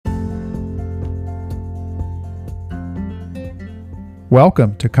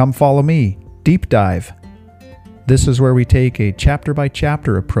Welcome to Come Follow Me, Deep Dive. This is where we take a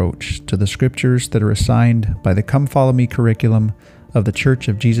chapter-by-chapter approach to the scriptures that are assigned by the Come Follow Me curriculum of the Church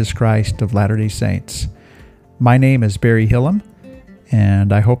of Jesus Christ of Latter-day Saints. My name is Barry Hillam,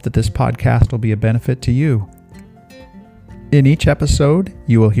 and I hope that this podcast will be a benefit to you. In each episode,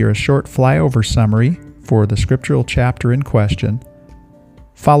 you will hear a short flyover summary for the scriptural chapter in question,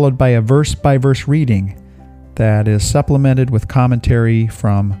 followed by a verse-by-verse reading that is supplemented with commentary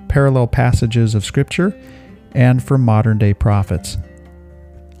from parallel passages of Scripture and from modern-day prophets.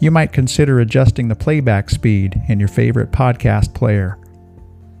 You might consider adjusting the playback speed in your favorite podcast player.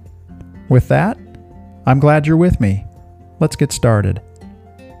 With that, I'm glad you're with me. Let's get started.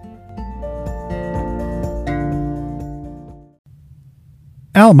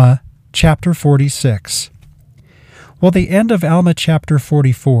 Alma, chapter 46. Well, the end of Alma chapter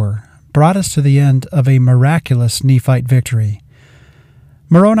 44 brought us to the end of a miraculous Nephite victory.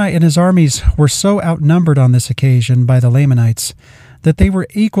 Moroni and his armies were so outnumbered on this occasion by the Lamanites that they were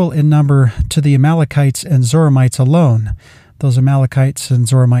equal in number to the Amalekites and Zoramites alone, those Amalekites and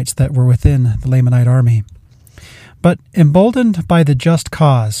Zoramites that were within the Lamanite army. But emboldened by the just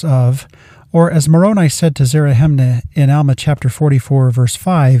cause of, or as Moroni said to Zerahemnah in Alma chapter 44, verse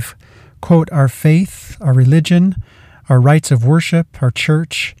 5, quote, our faith, our religion, our rites of worship, our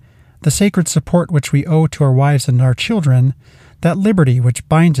church, the sacred support which we owe to our wives and our children, that liberty which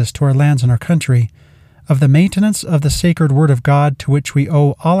binds us to our lands and our country, of the maintenance of the sacred word of God to which we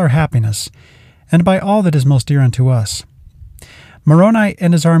owe all our happiness, and by all that is most dear unto us. Moroni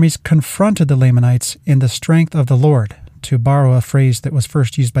and his armies confronted the Lamanites in the strength of the Lord, to borrow a phrase that was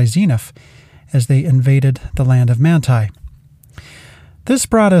first used by Zeniff as they invaded the land of Manti. This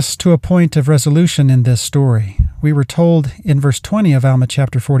brought us to a point of resolution in this story. We were told in verse 20 of Alma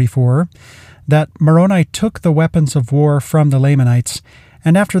chapter 44 that Moroni took the weapons of war from the Lamanites,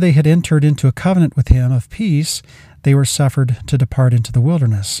 and after they had entered into a covenant with him of peace, they were suffered to depart into the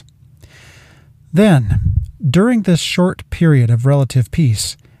wilderness. Then, during this short period of relative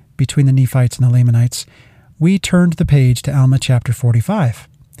peace between the Nephites and the Lamanites, we turned the page to Alma chapter 45.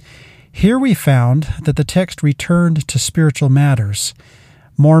 Here we found that the text returned to spiritual matters.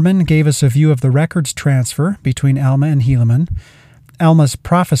 Mormon gave us a view of the records transfer between Alma and Helaman, Alma's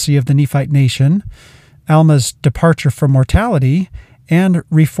prophecy of the Nephite nation, Alma's departure from mortality, and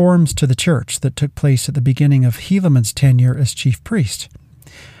reforms to the church that took place at the beginning of Helaman's tenure as chief priest.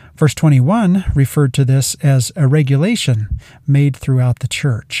 Verse 21 referred to this as a regulation made throughout the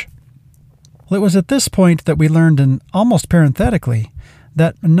church. Well, it was at this point that we learned, and almost parenthetically,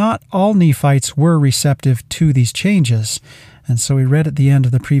 that not all Nephites were receptive to these changes. And so we read at the end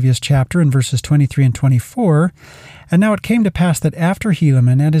of the previous chapter in verses 23 and 24, and now it came to pass that after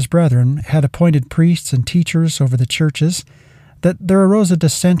Helaman and his brethren had appointed priests and teachers over the churches, that there arose a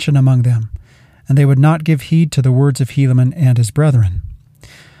dissension among them, and they would not give heed to the words of Helaman and his brethren.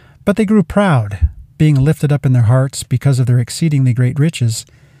 But they grew proud, being lifted up in their hearts because of their exceedingly great riches.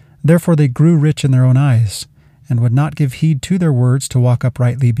 Therefore they grew rich in their own eyes, and would not give heed to their words to walk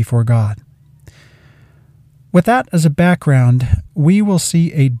uprightly before God. With that as a background, we will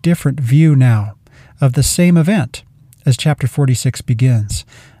see a different view now of the same event as chapter 46 begins.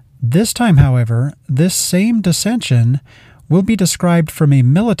 This time, however, this same dissension will be described from a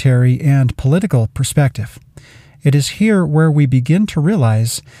military and political perspective. It is here where we begin to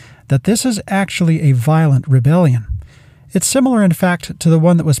realize that this is actually a violent rebellion. It's similar, in fact, to the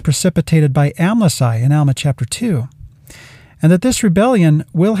one that was precipitated by Amlici in Alma chapter 2, and that this rebellion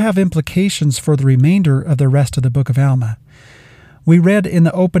will have implications for the remainder of the rest of the book of Alma. We read in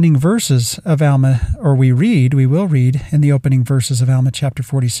the opening verses of Alma, or we will read in the opening verses of Alma chapter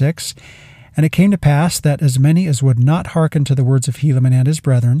 46, and it came to pass that as many as would not hearken to the words of Helaman and his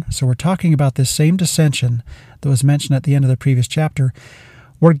brethren, so we're talking about this same dissension that was mentioned at the end of the previous chapter,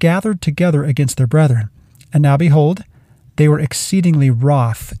 were gathered together against their brethren. And now behold, they were exceedingly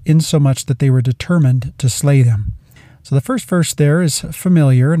wroth, insomuch that they were determined to slay them. So the first verse there is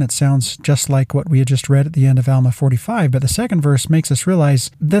familiar, and it sounds just like what we had just read at the end of Alma 45, but the second verse makes us realize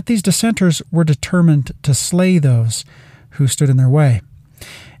that these dissenters were determined to slay those who stood in their way.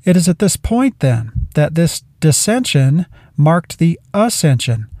 It is at this point, then, that this dissension marked the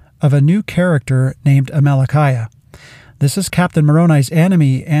ascension of a new character named Amalickiah. This is Captain Moroni's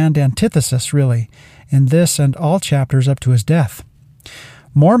enemy and antithesis, really, in this and all chapters up to his death.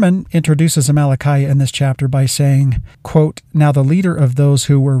 Mormon introduces Amalickiah in this chapter by saying, quote, now the leader of those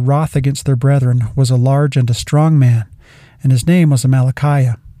who were wroth against their brethren was a large and a strong man, and his name was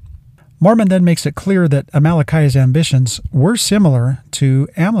Amalickiah. Mormon then makes it clear that Amalickiah's ambitions were similar to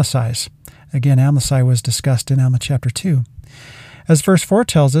Amlici's. Again, Amlici was discussed in Alma chapter 2. As verse 4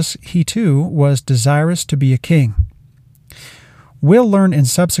 tells us, he too was desirous to be a king. We'll learn in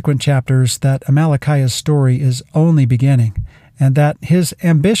subsequent chapters that Amalickiah's story is only beginning, and that his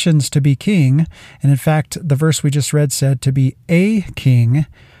ambitions to be king, and in fact the verse we just read said to be a king,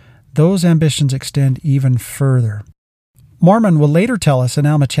 those ambitions extend even further. Mormon will later tell us in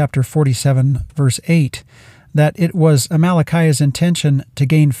Alma chapter 47, verse 8, that it was Amalickiah's intention to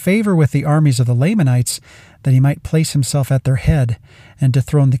gain favor with the armies of the Lamanites, that he might place himself at their head and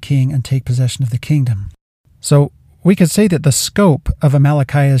dethrone the king and take possession of the kingdom. So we could say that the scope of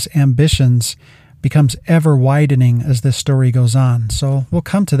Amalickiah's ambitions becomes ever widening as this story goes on. So we'll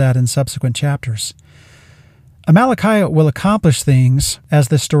come to that in subsequent chapters. Amalickiah will accomplish things as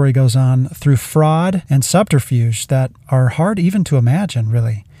this story goes on through fraud and subterfuge that are hard even to imagine,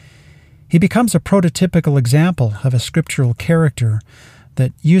 really. He becomes a prototypical example of a scriptural character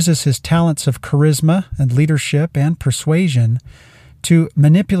that uses his talents of charisma and leadership and persuasion to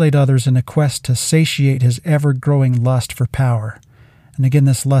manipulate others in a quest to satiate his ever-growing lust for power. And again,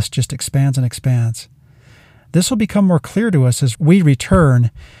 this lust just expands and expands. This will become more clear to us as we return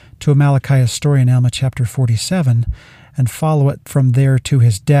to Amalickiah's story in Alma chapter 47 and follow it from there to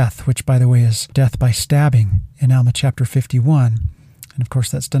his death, which, by the way, is death by stabbing in Alma chapter 51. And of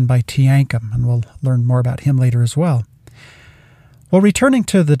course, that's done by Teancum, and we'll learn more about him later as well. Well, returning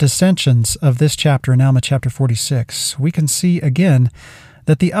to the dissensions of this chapter in Alma chapter 46, we can see again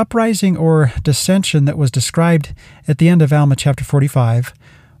that the uprising or dissension that was described at the end of Alma chapter 45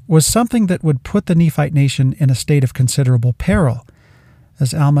 was something that would put the Nephite nation in a state of considerable peril.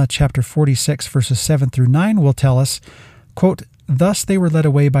 As Alma chapter 46 verses 7 through 9 will tell us, quote, "Thus they were led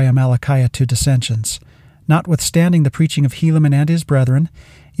away by Amalickiah to dissensions, notwithstanding the preaching of Helaman and his brethren,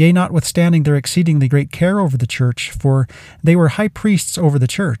 yea, notwithstanding their exceedingly great care over the church, for they were high priests over the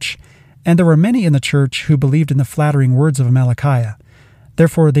church, and there were many in the church who believed in the flattering words of Amalickiah.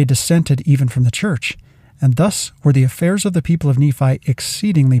 Therefore they dissented even from the church, and thus were the affairs of the people of Nephi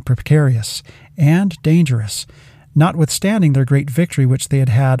exceedingly precarious and dangerous, notwithstanding their great victory which they had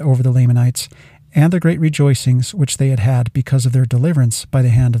had over the Lamanites, and their great rejoicings which they had had because of their deliverance by the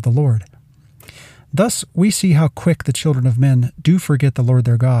hand of the Lord. Thus we see how quick the children of men do forget the Lord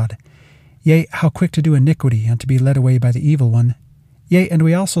their God, yea, how quick to do iniquity and to be led away by the evil one. Yea, and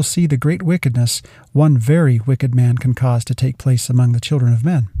we also see the great wickedness one very wicked man can cause to take place among the children of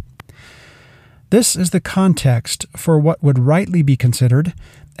men." This is the context for what would rightly be considered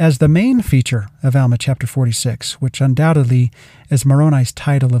as the main feature of Alma chapter 46, which undoubtedly is Moroni's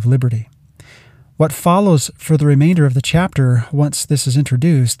title of liberty. What follows for the remainder of the chapter, once this is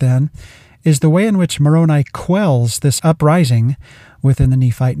introduced, then, is the way in which Moroni quells this uprising within the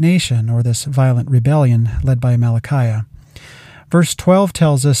Nephite nation, or this violent rebellion led by Amalickiah. Verse 12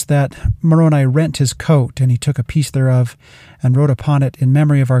 tells us that Moroni rent his coat, and he took a piece thereof, and wrote upon it, "In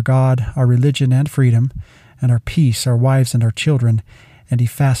memory of our God, our religion and freedom, and our peace, our wives and our children," and he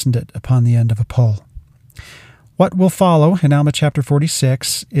fastened it upon the end of a pole. What will follow in Alma chapter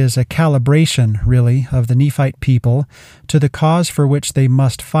 46 is a calibration, really, of the Nephite people to the cause for which they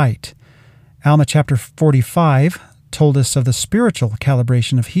must fight. Alma chapter 45 told us of the spiritual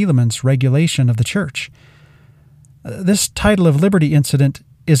calibration of Helaman's regulation of the church. This title of liberty incident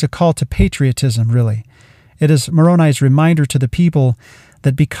is a call to patriotism, really. It is Moroni's reminder to the people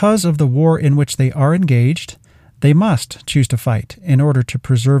that because of the war in which they are engaged, they must choose to fight in order to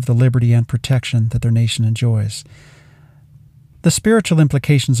preserve the liberty and protection that their nation enjoys. The spiritual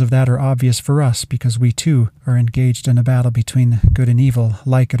implications of that are obvious for us because we too are engaged in a battle between good and evil,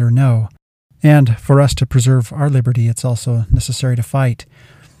 like it or no. And for us to preserve our liberty, it's also necessary to fight.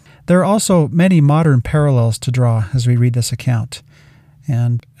 There are also many modern parallels to draw as we read this account,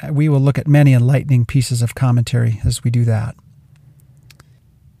 and we will look at many enlightening pieces of commentary as we do that.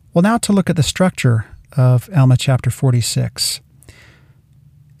 Well, now to look at the structure of Alma chapter 46.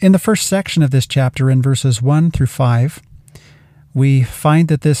 In the first section of this chapter, in verses 1 through 5, we find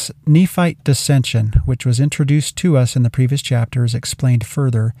that this Nephite dissension, which was introduced to us in the previous chapter, is explained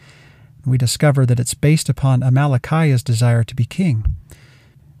further. We discover that it's based upon Amalickiah's desire to be king.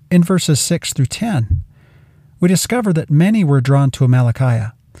 In verses 6 through 10, we discover that many were drawn to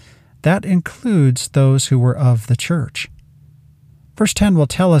Amalickiah. That includes those who were of the church. Verse 10 will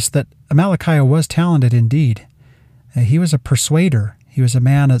tell us that Amalickiah was talented indeed. He was a persuader. He was a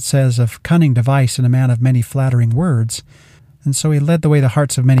man, it says, of cunning device and a man of many flattering words. And so he led the way the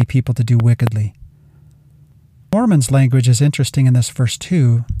hearts of many people to do wickedly. Mormon's language is interesting in this verse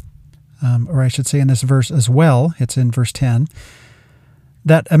too, or I should say in this verse as well. It's in verse 10.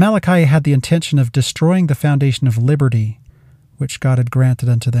 That Amalickiah had the intention of destroying the foundation of liberty which God had granted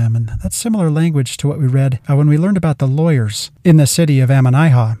unto them. And that's similar language to what we read when we learned about the lawyers in the city of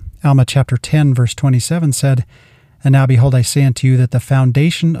Ammonihah. Alma chapter 10, verse 27 said, "And now behold, I say unto you that the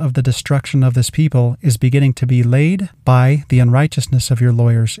foundation of the destruction of this people is beginning to be laid by the unrighteousness of your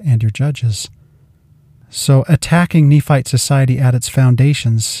lawyers and your judges." So attacking Nephite society at its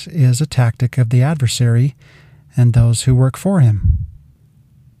foundations is a tactic of the adversary and those who work for him.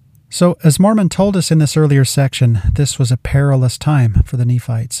 So, as Mormon told us in this earlier section, this was a perilous time for the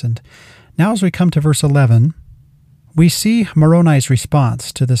Nephites. And now as we come to verse 11, we see Moroni's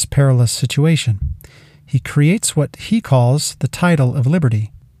response to this perilous situation. He creates what he calls the title of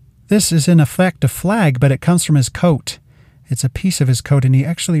liberty. This is in effect a flag, but it comes from his coat. It's a piece of his coat, and he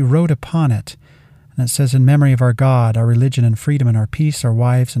actually wrote upon it. And it says, "In memory of our God, our religion and freedom and our peace, our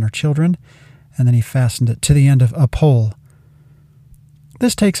wives and our children." And then he fastened it to the end of a pole.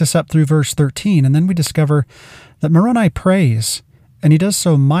 This takes us up through verse 13, and then we discover that Moroni prays, and he does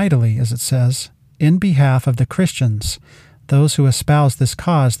so mightily, as it says, in behalf of the Christians, those who espouse this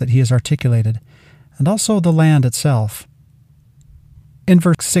cause that he has articulated, and also the land itself. In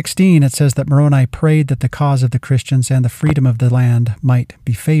verse 16, it says that Moroni prayed that the cause of the Christians and the freedom of the land might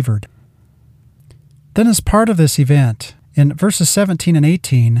be favored. Then as part of this event, in verses 17 and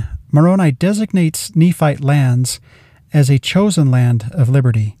 18, Moroni designates Nephite lands as a chosen land of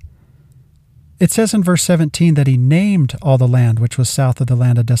liberty. It says in verse 17 that he named all the land which was south of the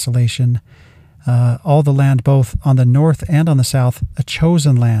land of desolation, all the land both on the north and on the south, a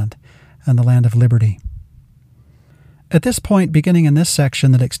chosen land, and the land of liberty. At this point, beginning in this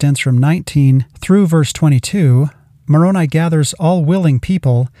section that extends from 19 through verse 22, Moroni gathers all willing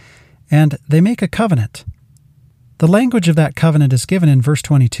people, and they make a covenant. The language of that covenant is given in verse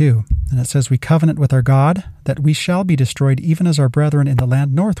 22, and it says, "We covenant with our God that we shall be destroyed even as our brethren in the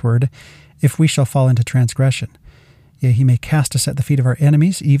land northward, if we shall fall into transgression. Yea, he may cast us at the feet of our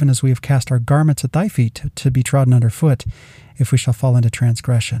enemies, even as we have cast our garments at thy feet to be trodden under foot, if we shall fall into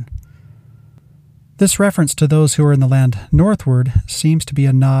transgression." This reference to those who are in the land northward seems to be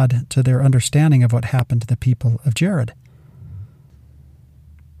a nod to their understanding of what happened to the people of Jared.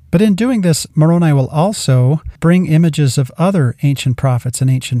 But in doing this, Moroni will also bring images of other ancient prophets and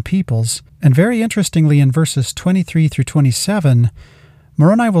ancient peoples. And very interestingly, in verses 23 through 27,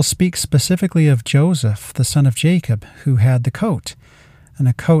 Moroni will speak specifically of Joseph, the son of Jacob, who had the coat. And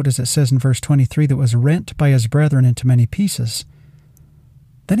a coat, as it says in verse 23, that was rent by his brethren into many pieces.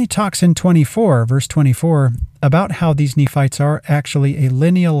 Then he talks in verse 24, about how these Nephites are actually a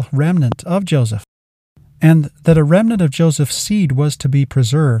lineal remnant of Joseph, and that a remnant of Joseph's seed was to be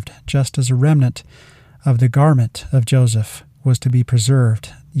preserved, just as a remnant of the garment of Joseph was to be preserved,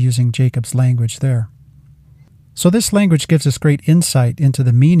 using Jacob's language there. So this language gives us great insight into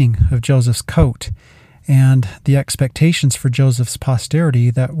the meaning of Joseph's coat and the expectations for Joseph's posterity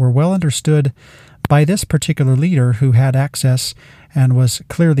that were well understood by this particular leader who had access and was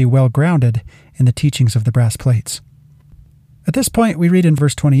clearly well grounded in the teachings of the brass plates. At this point, we read in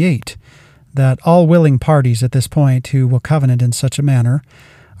verse 28, that all willing parties at this point who will covenant in such a manner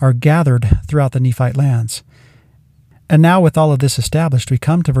are gathered throughout the Nephite lands. And now with all of this established, we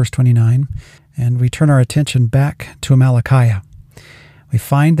come to verse 29, and we turn our attention back to Amalickiah. We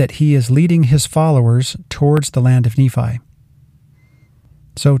find that he is leading his followers towards the land of Nephi.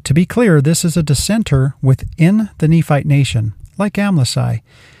 So to be clear, this is a dissenter within the Nephite nation, like Amlici,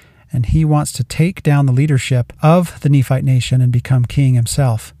 and he wants to take down the leadership of the Nephite nation and become king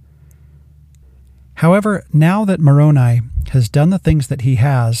himself. However, now that Moroni has done the things that he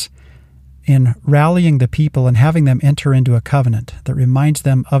has in rallying the people and having them enter into a covenant that reminds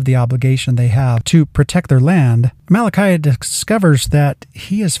them of the obligation they have to protect their land, Amalickiah discovers that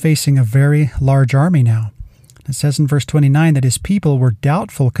he is facing a very large army now. It says in verse 29 that his people were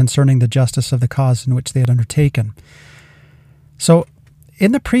doubtful concerning the justice of the cause in which they had undertaken. So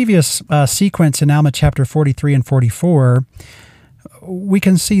in the previous sequence in Alma chapter 43 and 44, we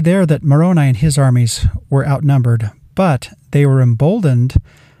can see there that Moroni and his armies were outnumbered, but they were emboldened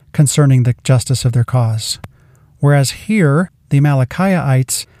concerning the justice of their cause. Whereas here, the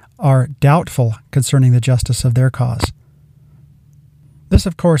Amalickiahites are doubtful concerning the justice of their cause. This,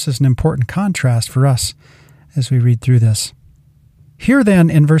 of course, is an important contrast for us as we read through this. Here then,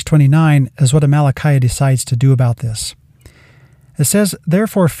 in verse 29, is what Amalickiah decides to do about this. It says,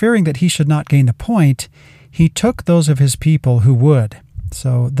 "Therefore, fearing that he should not gain the point, he took those of his people who would."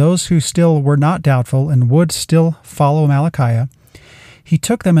 So those who still were not doubtful and would still follow Amalickiah, he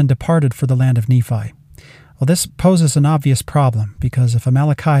took them and departed for the land of Nephi. Well, this poses an obvious problem, because if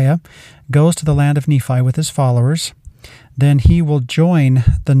Amalickiah goes to the land of Nephi with his followers, then he will join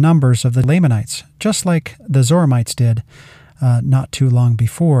the numbers of the Lamanites, just like the Zoramites did not too long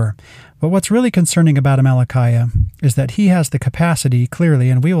before. But what's really concerning about Amalickiah is that he has the capacity, clearly,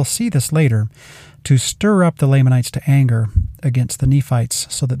 and we will see this later, to stir up the Lamanites to anger against the Nephites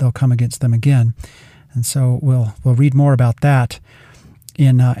so that they'll come against them again. And so we'll read more about that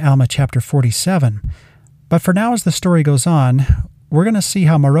in Alma chapter 47. But for now, as the story goes on, we're going to see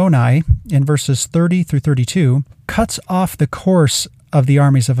how Moroni, in verses 30 through 32, cuts off the course of the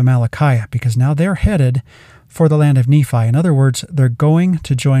armies of Amalickiah, because now they're headed for the land of Nephi. In other words, they're going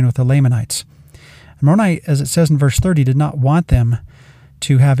to join with the Lamanites. And Moroni, as it says in verse 30, did not want them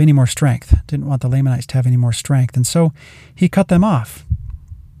to have any more strength, didn't want the Lamanites to have any more strength, and so he cut them off.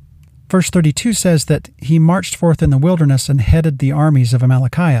 Verse 32 says that he marched forth in the wilderness and headed the armies of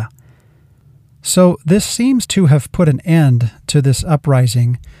Amalickiah. So this seems to have put an end to this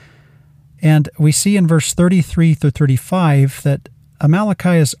uprising, and we see in verse 33 through 35 that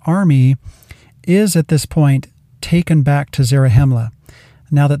Amalickiah's army is at this point taken back to Zarahemla,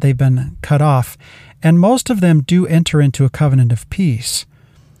 now that they've been cut off, and most of them do enter into a covenant of peace.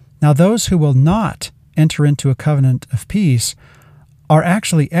 Now those who will not enter into a covenant of peace are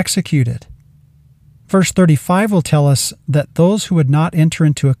actually executed. Verse 35 will tell us that those who would not enter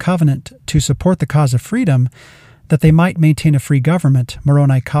into a covenant to support the cause of freedom, that they might maintain a free government,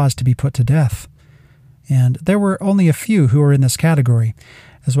 Moroni caused to be put to death. And there were only a few who were in this category,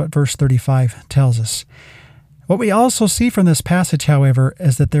 is what verse 35 tells us. What we also see from this passage, however,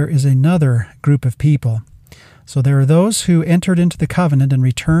 is that there is another group of people. So there are those who entered into the covenant and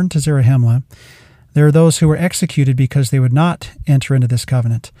returned to Zarahemla. There are those who were executed because they would not enter into this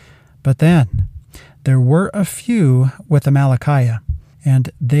covenant. But then there were a few with Amalickiah,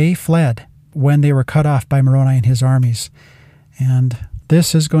 and they fled when they were cut off by Moroni and his armies. And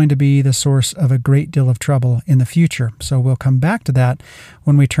this is going to be the source of a great deal of trouble in the future. So we'll come back to that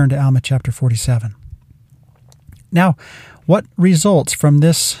when we turn to Alma chapter 47. Now, what results from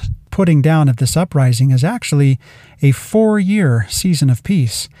this putting down of this uprising is actually a 4-year season of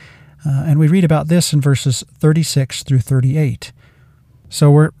peace. And we read about this in verses 36 through 38. So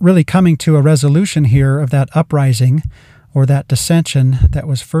we're really coming to a resolution here of that uprising, or that dissension that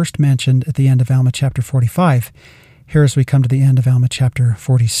was first mentioned at the end of Alma chapter 45. Here as we come to the end of Alma chapter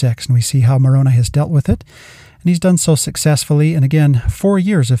 46, and we see how Moroni has dealt with it, and he's done so successfully, and again, 4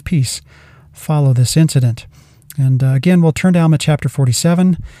 years of peace follow this incident. And again, we'll turn to Alma chapter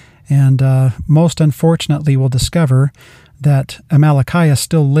 47, and most unfortunately we'll discover that Amalickiah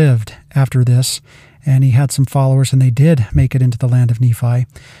still lived after this, and he had some followers, and they did make it into the land of Nephi.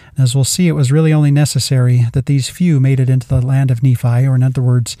 And as we'll see, it was really only necessary that these few made it into the land of Nephi, or in other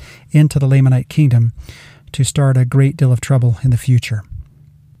words, into the Lamanite kingdom, to start a great deal of trouble in the future.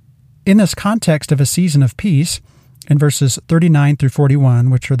 In this context of a season of peace, in verses 39 through 41,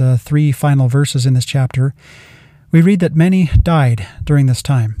 which are the 3 final verses in this chapter, we read that many died during this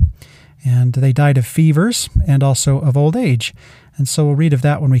time, and they died of fevers and also of old age. And so we'll read of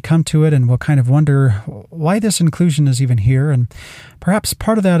that when we come to it, and we'll kind of wonder why this inclusion is even here. And perhaps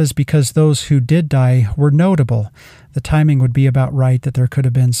part of that is because those who did die were notable. The timing would be about right that there could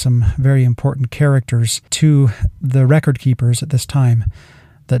have been some very important characters to the record keepers at this time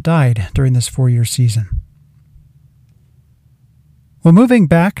that died during this 4-year season. Well, moving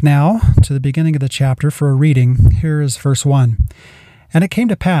back now to the beginning of the chapter for a reading, here is verse 1. And it came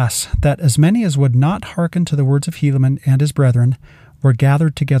to pass that as many as would not hearken to the words of Helaman and his brethren were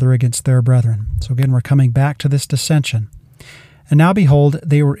gathered together against their brethren. So again, we're coming back to this dissension. And now behold,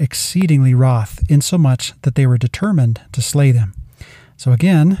 they were exceedingly wroth, insomuch that they were determined to slay them. So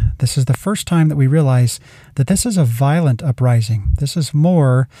again, this is the first time that we realize that this is a violent uprising. This is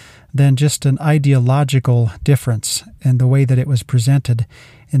more than just an ideological difference in the way that it was presented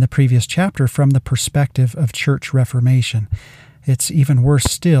in the previous chapter from the perspective of church reformation. It's even worse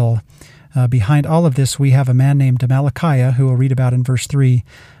still. Behind all of this, we have a man named Amalickiah, who we'll read about in verse 3,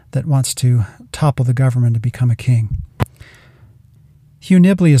 that wants to topple the government and become a king. Hugh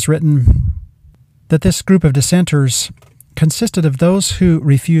Nibley has written that this group of dissenters consisted of those who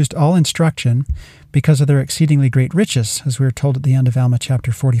refused all instruction because of their exceedingly great riches, as we are told at the end of Alma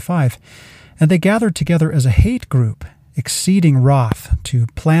chapter 45. And they gathered together as a hate group, exceeding wroth, to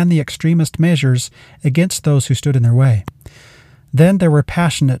plan the extremist measures against those who stood in their way. Then there were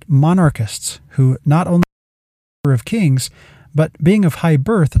passionate monarchists who not only were of kings, but being of high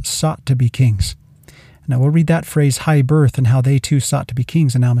birth sought to be kings. Now we'll read that phrase, high birth, and how they too sought to be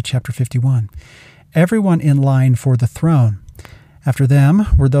kings in Alma chapter 51. Everyone in line for the throne. After them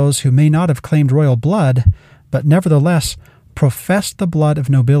were those who may not have claimed royal blood, but nevertheless professed the blood of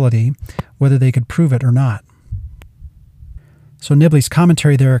nobility, whether they could prove it or not. So Nibley's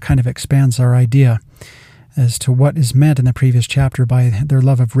commentary there kind of expands our idea. as to what is meant in the previous chapter by their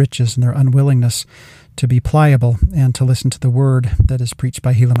love of riches and their unwillingness to be pliable and to listen to the word that is preached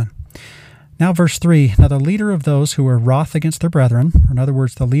by Helaman. Now verse 3, Now the leader of those who were wroth against their brethren, or in other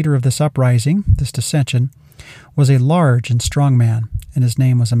words, the leader of this uprising, this dissension, was a large and strong man, and his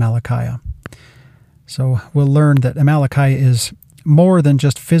name was Amalickiah. So we'll learn that Amalickiah is more than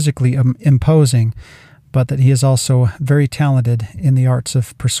just physically imposing, but that he is also very talented in the arts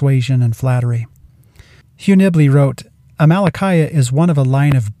of persuasion and flattery. Hugh Nibley wrote, Amalickiah is one of a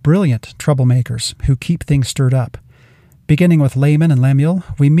line of brilliant troublemakers who keep things stirred up. Beginning with Laman and Lemuel,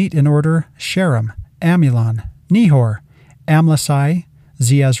 we meet in order Sherem, Amulon, Nehor, Amlici,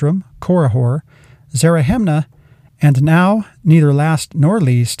 Zeezrom, Korihor, Zarahemnah, and now, neither last nor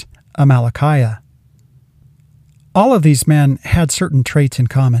least, Amalickiah. All of these men had certain traits in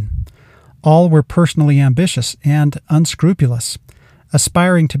common. All were personally ambitious and unscrupulous,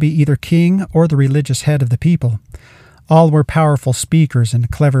 aspiring to be either king or the religious head of the people. All were powerful speakers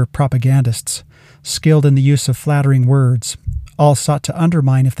and clever propagandists, skilled in the use of flattering words. All sought to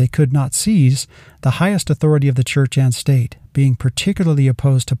undermine, if they could not seize, the highest authority of the church and state, being particularly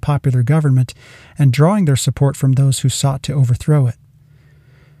opposed to popular government and drawing their support from those who sought to overthrow it.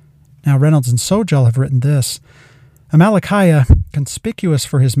 Now Reynolds and Sojal have written this, Amalickiah, conspicuous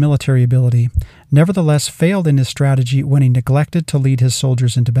for his military ability, nevertheless failed in his strategy when he neglected to lead his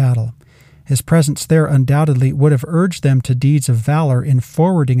soldiers into battle. His presence there undoubtedly would have urged them to deeds of valor in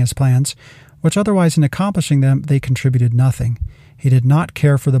forwarding his plans, which otherwise in accomplishing them they contributed nothing. He did not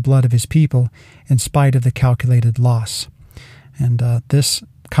care for the blood of his people, in spite of the calculated loss. And this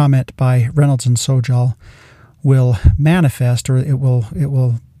comment by Reynolds and Sojal will manifest, or it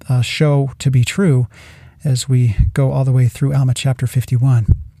will show to be true, as we go all the way through Alma chapter 51.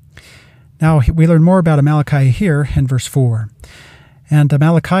 Now, we learn more about Amalickiah here in verse 4. And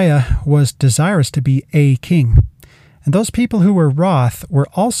Amalickiah was desirous to be a king. And those people who were wroth were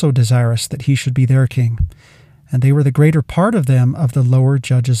also desirous that he should be their king. And they were the greater part of them of the lower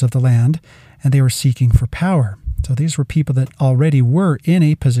judges of the land, and they were seeking for power. So these were people that already were in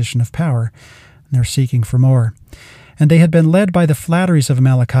a position of power, and they're seeking for more. And they had been led by the flatteries of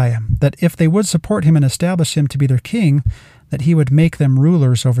Amalickiah, that if they would support him and establish him to be their king, that he would make them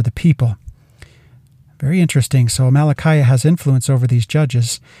rulers over the people. Very interesting. So Amalickiah has influence over these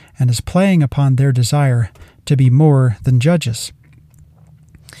judges and is playing upon their desire to be more than judges.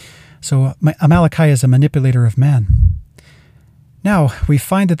 So Amalickiah is a manipulator of men. Now, we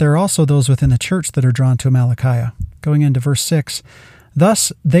find that there are also those within the church that are drawn to Amalickiah. Going into verse 6,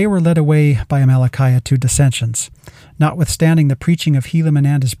 Thus they were led away by Amalickiah to dissensions, notwithstanding the preaching of Helaman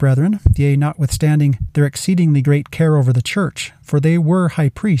and his brethren, yea, notwithstanding their exceedingly great care over the church, for they were high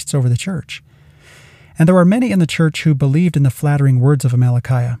priests over the church. And there were many in the church who believed in the flattering words of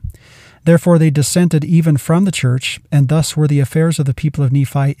Amalickiah. Therefore they dissented even from the church, and thus were the affairs of the people of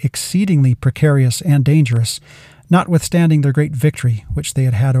Nephi exceedingly precarious and dangerous, notwithstanding their great victory which they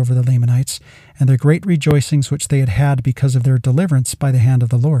had had over the Lamanites, and their great rejoicings which they had had because of their deliverance by the hand of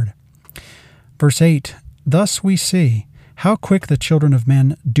the Lord. Verse 8, Thus we see how quick the children of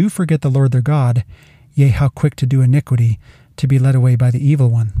men do forget the Lord their God, yea, how quick to do iniquity, to be led away by the evil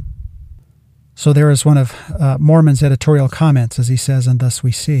one. So there is one of Mormon's editorial comments, as he says, and thus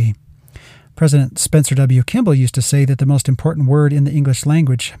we see. President Spencer W. Kimball used to say that the most important word in the English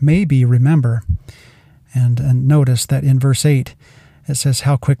language may be remember. And notice that in verse 8, it says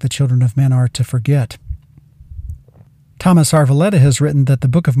how quick the children of men are to forget. Thomas Arvilletta has written that the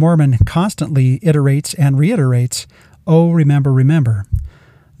Book of Mormon constantly iterates and reiterates, Oh, remember, remember.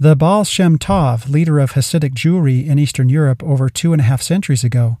 The Baal Shem Tov, leader of Hasidic Jewry in Eastern Europe over 2.5 centuries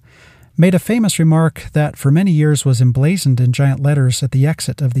ago, made a famous remark that for many years was emblazoned in giant letters at the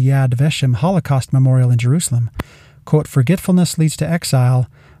exit of the Yad Vashem Holocaust Memorial in Jerusalem. Quote, Forgetfulness leads to exile,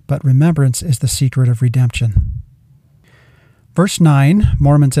 but remembrance is the secret of redemption. Verse 9,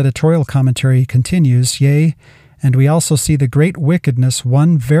 Mormon's editorial commentary continues, Yea, and we also see the great wickedness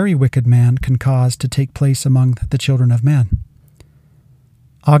one very wicked man can cause to take place among the children of men.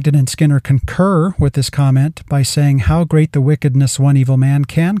 Ogden and Skinner concur with this comment by saying how great the wickedness one evil man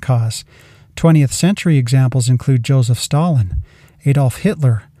can cause. 20th century examples include Joseph Stalin, Adolf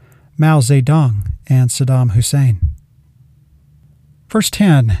Hitler, Mao Zedong, and Saddam Hussein. Verse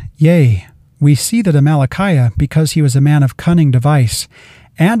 10, Yea, we see that Amalickiah, because he was a man of cunning device,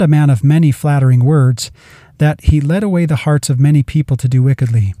 and a man of many flattering words, that he led away the hearts of many people to do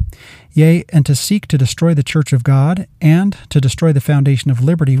wickedly, yea, and to seek to destroy the church of God, and to destroy the foundation of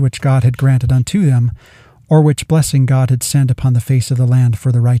liberty which God had granted unto them, or which blessing God had sent upon the face of the land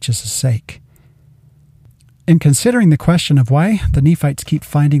for the righteous' sake. In considering the question of why the Nephites keep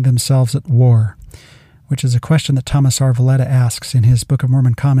finding themselves at war, which is a question that Thomas R. Valletta asks in his Book of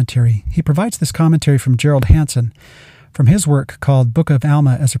Mormon commentary. He provides this commentary from Gerald Hansen from his work called Book of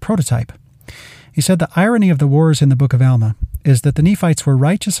Alma as a Prototype. He said the irony of the wars in the Book of Alma is that the Nephites were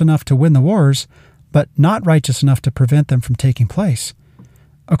righteous enough to win the wars, but not righteous enough to prevent them from taking place.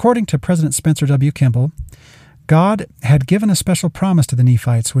 According to President Spencer W. Kimball, God had given a special promise to the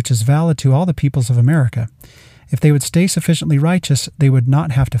Nephites, which is valid to all the peoples of America. If they would stay sufficiently righteous, they would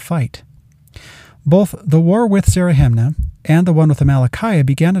not have to fight. Both the war with Zarahemnah and the one with Amalickiah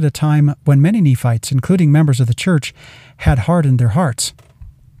began at a time when many Nephites, including members of the church, had hardened their hearts.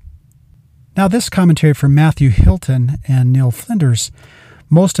 Now, this commentary from Matthew Hilton and Neil Flinders,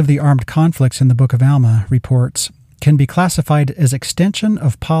 most of the armed conflicts in the Book of Alma, reports, can be classified as extension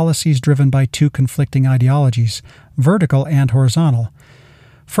of policies driven by two conflicting ideologies, vertical and horizontal.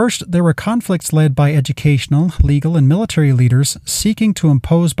 First, there were conflicts led by educational, legal, and military leaders seeking to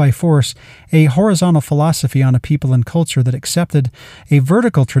impose by force a horizontal philosophy on a people and culture that accepted a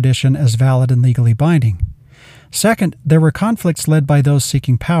vertical tradition as valid and legally binding. Second, there were conflicts led by those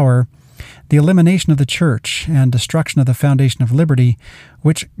seeking power, the elimination of the church and destruction of the foundation of liberty,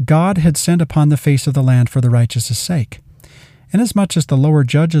 which God had sent upon the face of the land for the righteous' sake. Inasmuch as the lower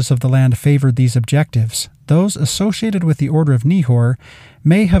judges of the land favored these objectives, those associated with the order of Nehor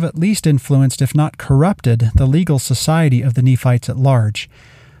may have at least influenced, if not corrupted, the legal society of the Nephites at large.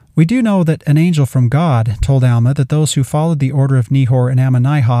 We do know that an angel from God told Alma that those who followed the order of Nehor and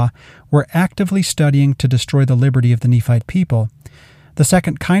Ammonihah were actively studying to destroy the liberty of the Nephite people. The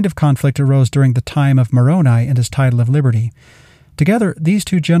second kind of conflict arose during the time of Moroni and his title of liberty. Together, these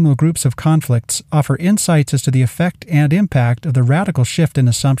two general groups of conflicts offer insights as to the effect and impact of the radical shift in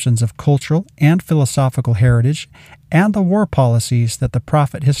assumptions of cultural and philosophical heritage and the war policies that the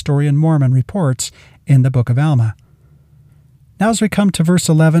prophet historian Mormon reports in the Book of Alma. Now as we come to verse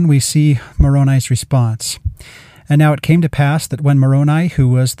 11, we see Moroni's response. And now it came to pass that when Moroni, who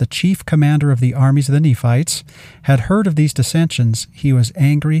was the chief commander of the armies of the Nephites, had heard of these dissensions, he was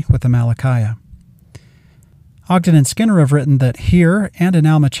angry with Amalickiah. Ogden and Skinner have written that here and in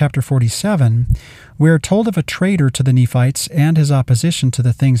Alma chapter 47, we are told of a traitor to the Nephites and his opposition to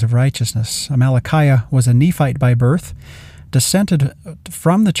the things of righteousness. Amalickiah was a Nephite by birth, descended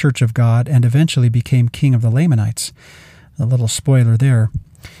from the Church of God, and eventually became king of the Lamanites. A little spoiler there.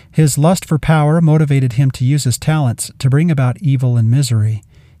 His lust for power motivated him to use his talents to bring about evil and misery.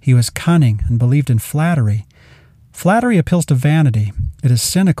 He was cunning and believed in flattery. Flattery appeals to vanity. It is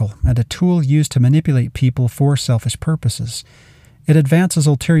cynical and a tool used to manipulate people for selfish purposes. It advances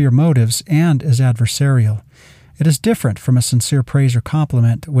ulterior motives and is adversarial. It is different from a sincere praise or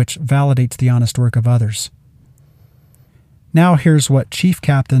compliment, which validates the honest work of others. Now here's what Chief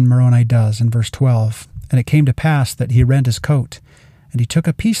Captain Moroni does in verse 12. And it came to pass that he rent his coat, and he took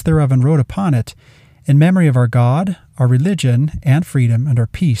a piece thereof and wrote upon it, in memory of our God, our religion, and freedom, and our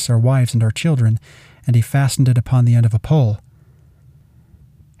peace, our wives, and our children, and he fastened it upon the end of a pole.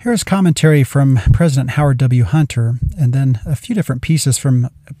 Here is commentary from President Howard W. Hunter, and then a few different pieces from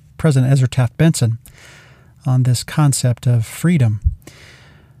President Ezra Taft Benson on this concept of freedom.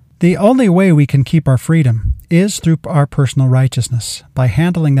 The only way we can keep our freedom is through our personal righteousness, by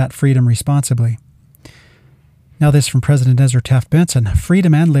handling that freedom responsibly. Now this from President Ezra Taft Benson.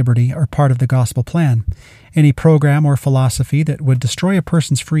 Freedom and liberty are part of the gospel plan. Any program or philosophy that would destroy a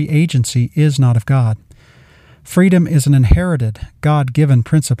person's free agency is not of God. Freedom is an inherited, God-given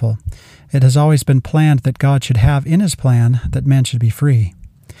principle. It has always been planned that God should have in his plan that men should be free.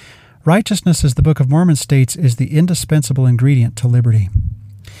 Righteousness, as the Book of Mormon states, is the indispensable ingredient to liberty.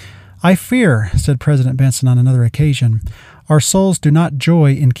 I fear, said President Benson on another occasion, our souls do not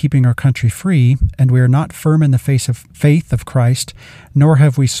joy in keeping our country free, and we are not firm in the faith of Christ, nor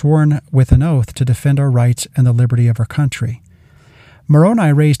have we sworn with an oath to defend our rights and the liberty of our country.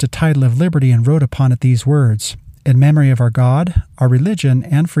 Moroni raised a title of liberty and wrote upon it these words, in memory of our God, our religion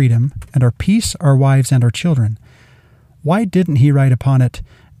and freedom, and our peace, our wives, and our children. Why didn't he write upon it,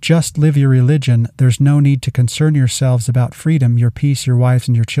 just live your religion, there's no need to concern yourselves about freedom, your peace, your wives,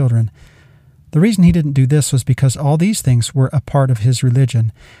 and your children? The reason he didn't do this was because all these things were a part of his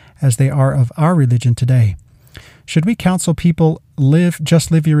religion, as they are of our religion today. Should we counsel people,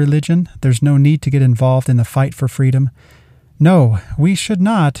 just live your religion? There's no need to get involved in the fight for freedom. No, we should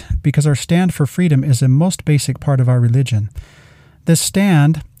not, because our stand for freedom is a most basic part of our religion. This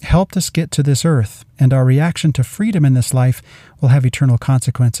stand helped us get to this earth, and our reaction to freedom in this life will have eternal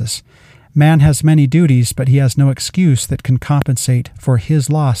consequences. Man has many duties, but he has no excuse that can compensate for his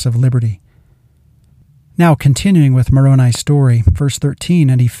loss of liberty. Now, continuing with Moroni's story, verse 13,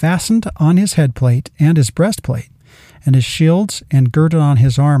 and he fastened on his headplate and his breastplate, and his shields, and girded on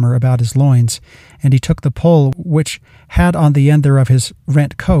his armor about his loins. And he took the pole which had on the end thereof his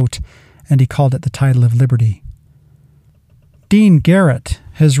rent coat, and he called it the title of liberty. Dean Garrett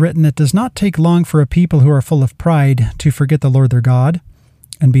has written, "It does not take long for a people who are full of pride to forget the Lord their God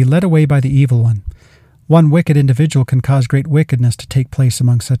and be led away by the evil one. One wicked individual can cause great wickedness to take place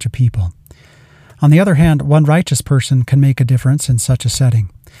among such a people. On the other hand, one righteous person can make a difference in such a setting."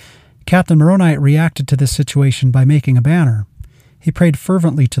 Captain Moroni reacted to this situation by making a banner. He prayed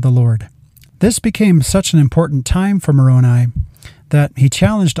fervently to the Lord. This became such an important time for Moroni that he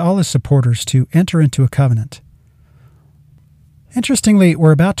challenged all his supporters to enter into a covenant. Interestingly,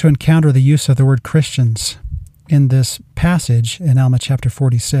 we're about to encounter the use of the word Christians in this passage in Alma chapter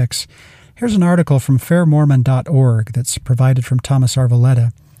 46. Here's an article from fairmormon.org that's provided from Thomas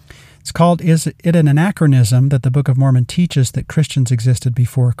Arvilletta. It's called, "Is it an anachronism that the Book of Mormon teaches that Christians existed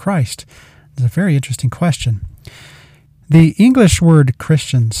before Christ?" It's a very interesting question. The English word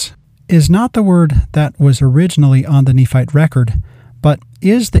Christians is not the word that was originally on the Nephite record, but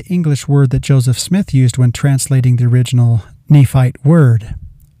is the English word that Joseph Smith used when translating the original Nephite word.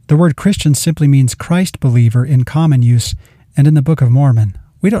 The word Christian simply means Christ believer in common use and in the Book of Mormon.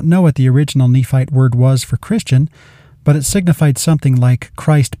 We don't know what the original Nephite word was for Christian, but it signified something like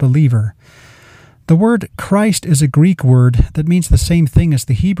Christ believer. The word Christ is a Greek word that means the same thing as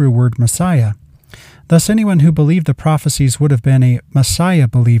the Hebrew word Messiah. Thus, anyone who believed the prophecies would have been a Messiah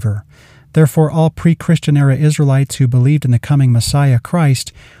believer. Therefore, all pre-Christian era Israelites who believed in the coming Messiah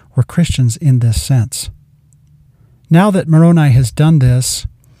Christ were Christians in this sense. Now that Moroni has done this,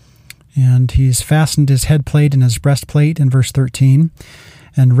 and he's fastened his headplate and his breastplate in verse 13,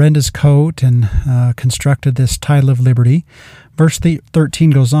 and rent his coat and constructed this title of liberty, verse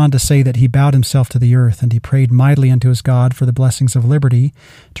 13 goes on to say that he bowed himself to the earth, and he prayed mightily unto his God for the blessings of liberty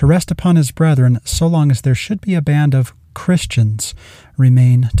to rest upon his brethren, so long as there should be a band of Christians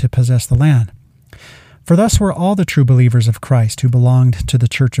remain to possess the land. For thus were all the true believers of Christ who belonged to the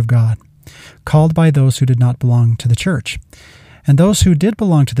church of God, called by those who did not belong to the church. And those who did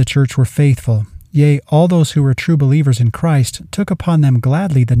belong to the church were faithful. Yea, all those who were true believers in Christ took upon them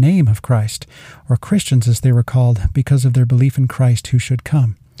gladly the name of Christ, or Christians as they were called, because of their belief in Christ who should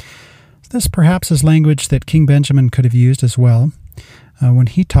come. This perhaps is language that King Benjamin could have used as well, when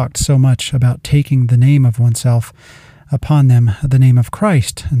he talked so much about taking the name of oneself upon them, the name of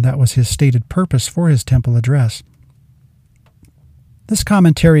Christ, and that was his stated purpose for his temple address. This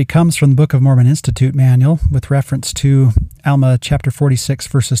commentary comes from the Book of Mormon Institute manual with reference to Alma chapter 46,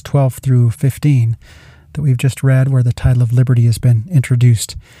 verses 12 through 15 that we've just read, where the title of liberty has been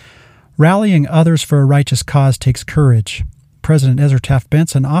introduced. Rallying others for a righteous cause takes courage. President Ezra Taft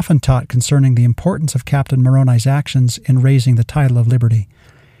Benson often taught concerning the importance of Captain Moroni's actions in raising the title of liberty.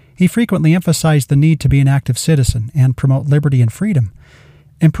 He frequently emphasized the need to be an active citizen and promote liberty and freedom.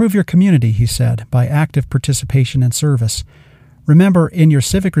 Improve your community, he said, by active participation and service. Remember in your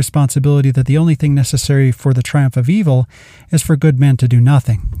civic responsibility that the only thing necessary for the triumph of evil is for good men to do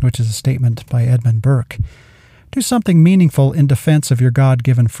nothing, which is a statement by Edmund Burke. Do something meaningful in defense of your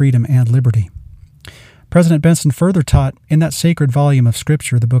God-given freedom and liberty. President Benson further taught, in that sacred volume of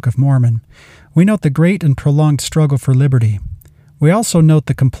Scripture, the Book of Mormon, we note the great and prolonged struggle for liberty. We also note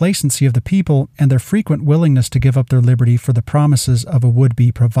the complacency of the people and their frequent willingness to give up their liberty for the promises of a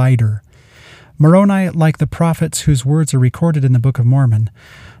would-be provider. Moroni, like the prophets whose words are recorded in the Book of Mormon,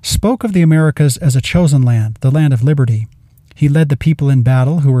 spoke of the Americas as a chosen land, the land of liberty. He led the people in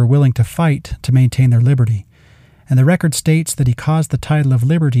battle who were willing to fight to maintain their liberty. And the record states that he caused the title of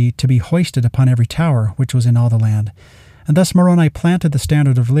liberty to be hoisted upon every tower which was in all the land. And thus Moroni planted the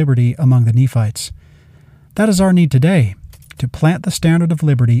standard of liberty among the Nephites. That is our need today, to plant the standard of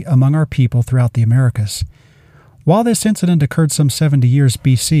liberty among our people throughout the Americas. While this incident occurred some 70 years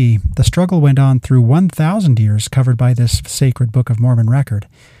BC, the struggle went on through 1,000 years covered by this sacred Book of Mormon record.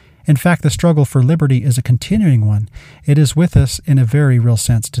 In fact, the struggle for liberty is a continuing one. It is with us in a very real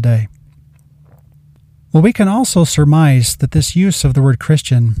sense today. Well, we can also surmise that this use of the word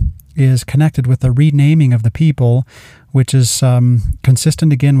Christian is connected with the renaming of the people, which is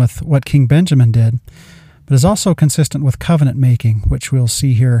consistent again with what King Benjamin did, but is also consistent with covenant making, which we'll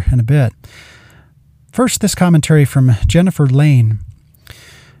see here in a bit. First, this commentary from Jennifer Lane.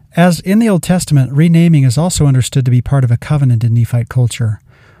 As in the Old Testament, renaming is also understood to be part of a covenant in Nephite culture.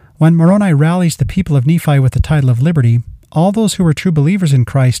 When Moroni rallies the people of Nephi with the title of liberty, all those who were true believers in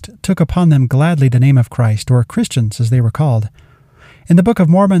Christ took upon them gladly the name of Christ, or Christians as they were called. In the Book of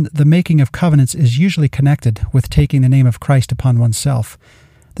Mormon, the making of covenants is usually connected with taking the name of Christ upon oneself.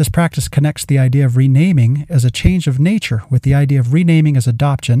 This practice connects the idea of renaming as a change of nature with the idea of renaming as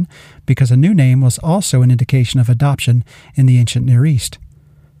adoption, because a new name was also an indication of adoption in the ancient Near East.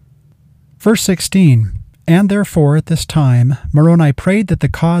 Verse 16, "And therefore at this time Moroni prayed that the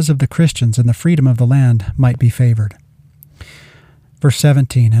cause of the Christians and the freedom of the land might be favored." Verse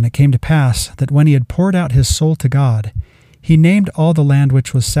 17, "And it came to pass that when he had poured out his soul to God, he named all the land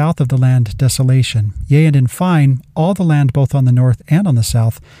which was south of the land Desolation, yea, and in fine, all the land both on the north and on the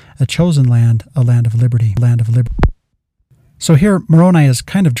south, a chosen land, a land of liberty, land of liberty." So here Moroni is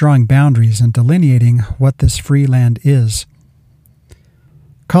kind of drawing boundaries and delineating what this free land is,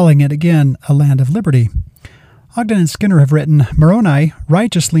 calling it again a land of liberty. Ogden and Skinner have written, "Moroni,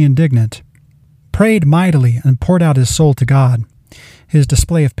 righteously indignant, prayed mightily and poured out his soul to God. His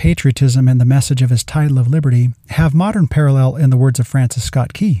display of patriotism and the message of his title of liberty have modern parallel in the words of Francis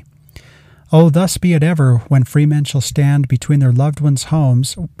Scott Key. Oh, thus be it ever when free men shall stand between their loved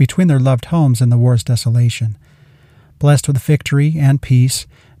homes and the war's desolation. Blessed with victory and peace,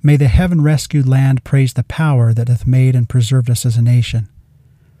 may the heaven-rescued land praise the power that hath made and preserved us as a nation.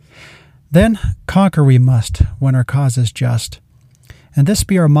 Then conquer we must when our cause is just, and this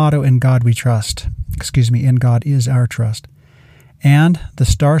be our motto, in God we trust. In God is our trust. And the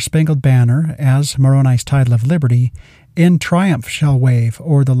star-spangled banner, as Moroni's title of liberty, in triumph shall wave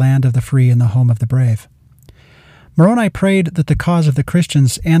o'er the land of the free and the home of the brave." Moroni prayed that the cause of the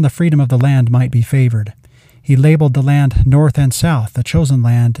Christians and the freedom of the land might be favored. He labeled the land north and south, the chosen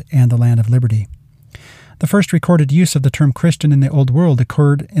land and the land of liberty. The first recorded use of the term Christian in the Old World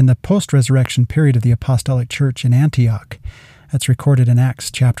occurred in the post-resurrection period of the Apostolic Church in Antioch. That's recorded in Acts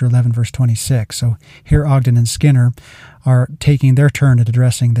chapter 11, verse 26. So here Ogden and Skinner are taking their turn at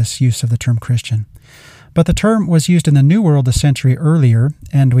addressing this use of the term Christian. But the term was used in the New World a century earlier,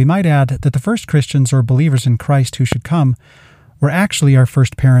 and we might add that the first Christians or believers in Christ who should come were actually our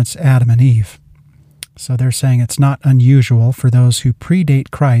first parents, Adam and Eve. So they're saying it's not unusual for those who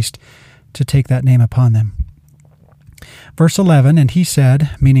predate Christ to take that name upon them. Verse 11, "And he said,"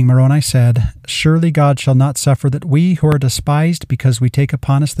 meaning Moroni said, "Surely God shall not suffer that we who are despised because we take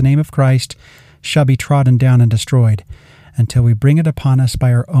upon us the name of Christ shall be trodden down and destroyed, until we bring it upon us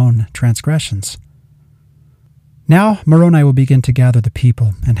by our own transgressions." Now Moroni will begin to gather the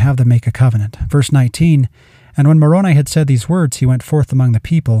people and have them make a covenant. Verse 19, "And when Moroni had said these words, he went forth among the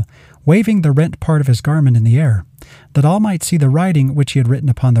people, waving the rent part of his garment in the air, that all might see the writing which he had written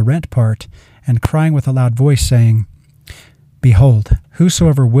upon the rent part, and crying with a loud voice, saying, Behold,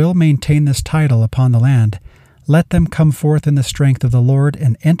 whosoever will maintain this title upon the land, let them come forth in the strength of the Lord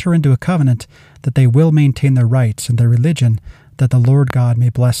and enter into a covenant that they will maintain their rights and their religion, that the Lord God may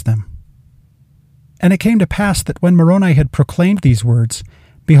bless them." And it came to pass that when Moroni had proclaimed these words,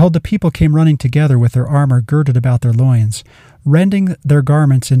 behold, the people came running together with their armor girded about their loins, rending their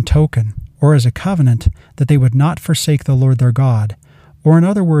garments in token, or as a covenant, that they would not forsake the Lord their God. Or in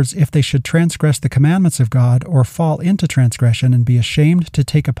other words, if they should transgress the commandments of God, or fall into transgression and be ashamed to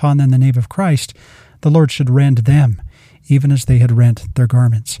take upon them the name of Christ, the Lord should rend them, even as they had rent their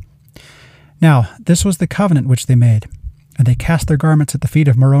garments. Now, this was the covenant which they made. And they cast their garments at the feet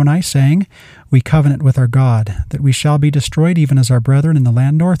of Moroni, saying, We covenant with our God, that we shall be destroyed even as our brethren in the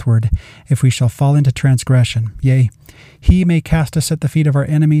land northward, if we shall fall into transgression. Yea, he may cast us at the feet of our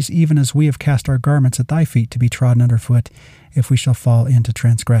enemies, even as we have cast our garments at thy feet to be trodden under foot, if we shall fall into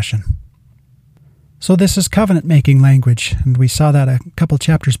transgression. So this is covenant-making language, and we saw that a couple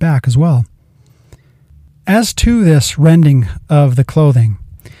chapters back as well. As to this rending of the clothing,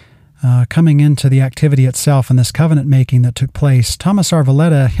 coming into the activity itself and this covenant-making that took place, Thomas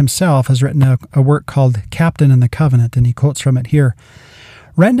Arvalletta himself has written a work called Captain in the Covenant, and he quotes from it here.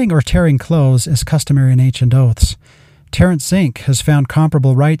 Rending or tearing clothes is customary in ancient oaths. Terence Zink has found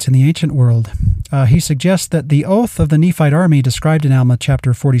comparable rites in the ancient world. He suggests that the oath of the Nephite army described in Alma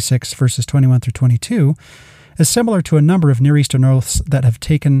chapter 46, verses 21 through 22, is similar to a number of Near Eastern oaths that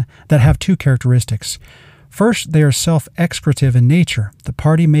have two characteristics. First, they are self-excretive in nature. The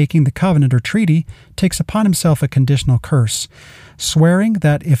party making the covenant or treaty takes upon himself a conditional curse, swearing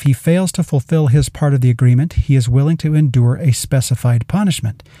that if he fails to fulfill his part of the agreement, he is willing to endure a specified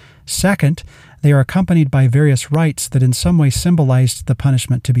punishment. Second, they are accompanied by various rites that in some way symbolized the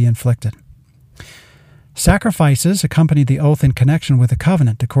punishment to be inflicted. Sacrifices accompanied the oath in connection with the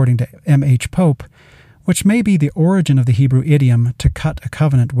covenant, according to M.H. Pope, which may be the origin of the Hebrew idiom to cut a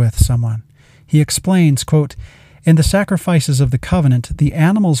covenant with someone. He explains, quote, In the sacrifices of the covenant, the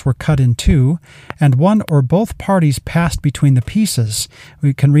animals were cut in two, and one or both parties passed between the pieces.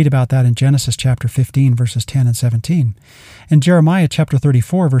 We can read about that in Genesis chapter 15, verses 10 and 17. In Jeremiah chapter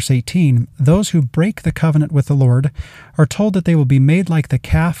 34, verse 18, those who break the covenant with the Lord are told that they will be made like the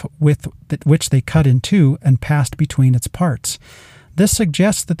calf which they cut in two and passed between its parts. This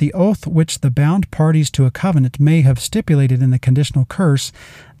suggests that the oath which the bound parties to a covenant may have stipulated in the conditional curse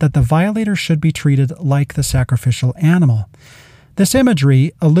that the violator should be treated like the sacrificial animal. This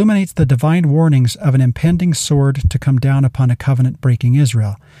imagery illuminates the divine warnings of an impending sword to come down upon a covenant-breaking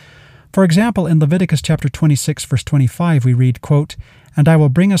Israel. For example, in Leviticus chapter 26, verse 25, we read, quote, "And I will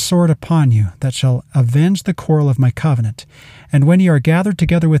bring a sword upon you that shall avenge the quarrel of my covenant. And when ye are gathered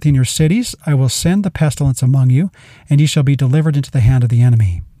together within your cities, I will send the pestilence among you, and ye shall be delivered into the hand of the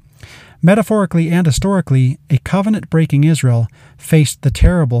enemy." Metaphorically and historically, a covenant-breaking Israel faced the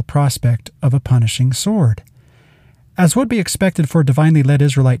terrible prospect of a punishing sword. As would be expected for divinely led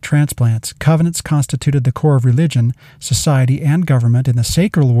Israelite transplants, covenants constituted the core of religion, society, and government in the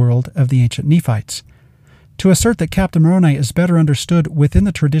sacral world of the ancient Nephites. To assert that Captain Moroni is better understood within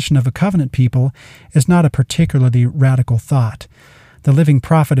the tradition of a covenant people is not a particularly radical thought. The living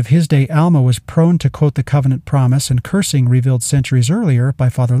prophet of his day, Alma, was prone to quote the covenant promise and cursing revealed centuries earlier by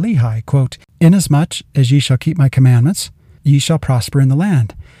Father Lehi, quote, "Inasmuch as ye shall keep my commandments, ye shall prosper in the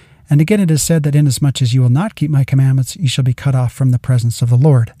land. And again it is said that inasmuch as you will not keep my commandments, ye shall be cut off from the presence of the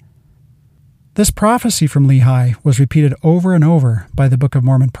Lord." This prophecy from Lehi was repeated over and over by the Book of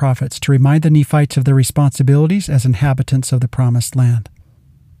Mormon prophets to remind the Nephites of their responsibilities as inhabitants of the Promised Land.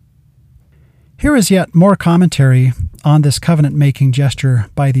 Here is yet more commentary on this covenant-making gesture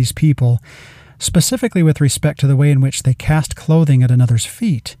by these people, specifically with respect to the way in which they cast clothing at another's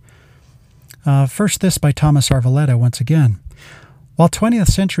feet. First, this by Thomas Arvalletta once again. While 20th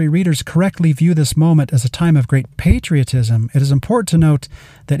century readers correctly view this moment as a time of great patriotism, it is important to note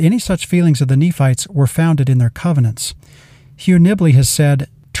that any such feelings of the Nephites were founded in their covenants. Hugh Nibley has said,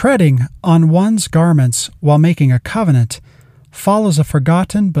 "Treading on one's garments while making a covenant follows a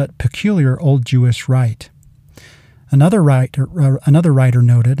forgotten but peculiar old Jewish rite." Another writer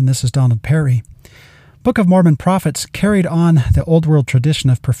noted, and this is Donald Perry, Book of Mormon prophets carried on the Old World tradition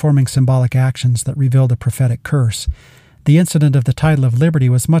of performing symbolic actions that revealed a prophetic curse. The incident of the Title of Liberty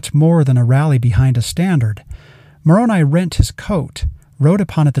was much more than a rally behind a standard. Moroni rent his coat, wrote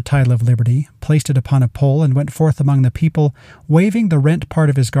upon it the Title of Liberty, placed it upon a pole, and went forth among the people, waving the rent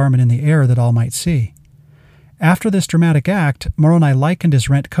part of his garment in the air that all might see. After this dramatic act, Moroni likened his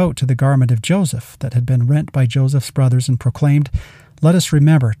rent coat to the garment of Joseph that had been rent by Joseph's brothers and proclaimed, "Let us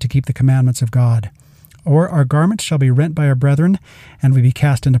remember to keep the commandments of God. Or our garments shall be rent by our brethren, and we be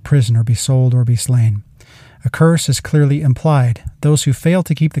cast into prison, or be sold, or be slain." A curse is clearly implied. Those who fail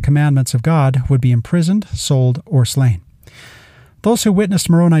to keep the commandments of God would be imprisoned, sold, or slain. Those who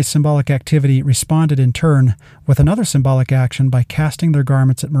witnessed Moroni's symbolic activity responded in turn with another symbolic action by casting their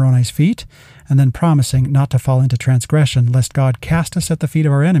garments at Moroni's feet and then promising not to fall into transgression, lest God cast us at the feet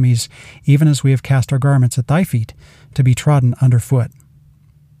of our enemies, even as we have cast our garments at thy feet, to be trodden underfoot.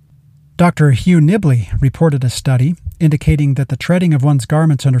 Dr. Hugh Nibley reported a study indicating that the treading of one's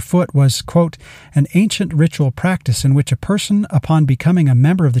garments underfoot was, quote, "an ancient ritual practice in which a person, upon becoming a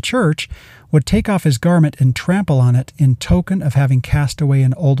member of the church, would take off his garment and trample on it in token of having cast away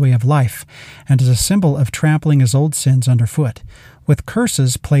an old way of life, and as a symbol of trampling his old sins underfoot, with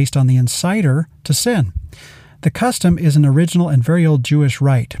curses placed on the inciter to sin." The custom is an original and very old Jewish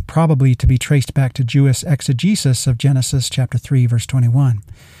rite, probably to be traced back to Jewish exegesis of Genesis chapter 3, verse 21.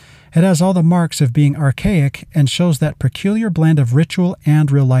 It has all the marks of being archaic and shows that peculiar blend of ritual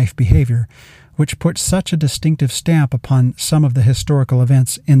and real-life behavior, which puts such a distinctive stamp upon some of the historical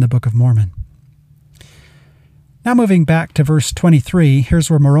events in the Book of Mormon. Now moving back to verse 23, here's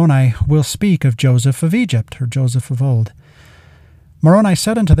where Moroni will speak of Joseph of Egypt, or Joseph of old. Moroni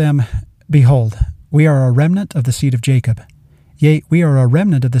said unto them, "Behold, we are a remnant of the seed of Jacob. Yea, we are a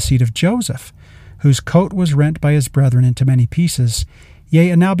remnant of the seed of Joseph, whose coat was rent by his brethren into many pieces. Yea,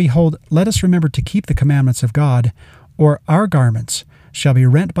 and now behold, let us remember to keep the commandments of God, or our garments shall be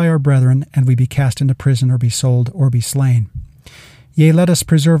rent by our brethren, and we be cast into prison, or be sold, or be slain. Yea, let us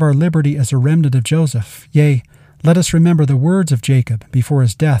preserve our liberty as a remnant of Joseph. Yea, let us remember the words of Jacob before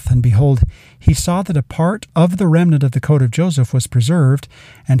his death, and behold, he saw that a part of the remnant of the coat of Joseph was preserved,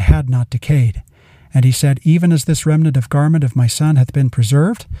 and had not decayed. And he said, Even as this remnant of garment of my son hath been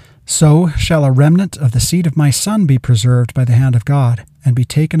preserved, so shall a remnant of the seed of my son be preserved by the hand of God, and be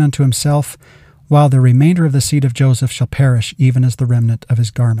taken unto himself, while the remainder of the seed of Joseph shall perish, even as the remnant of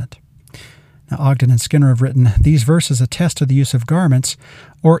his garment. Now, Ogden and Skinner have written, these verses attest to the use of garments,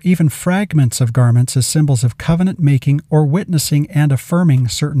 or even fragments of garments, as symbols of covenant-making or witnessing and affirming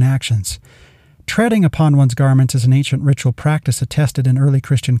certain actions. Treading upon one's garments is an ancient ritual practice attested in early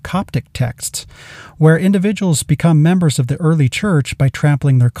Christian Coptic texts, where individuals become members of the early church by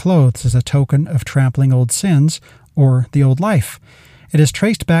trampling their clothes as a token of trampling old sins or the old life. It is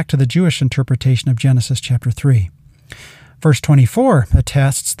traced back to the Jewish interpretation of Genesis chapter 3. Verse 24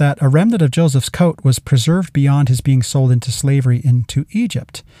 attests that a remnant of Joseph's coat was preserved beyond his being sold into slavery into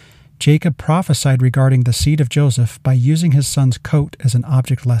Egypt. Jacob prophesied regarding the seed of Joseph by using his son's coat as an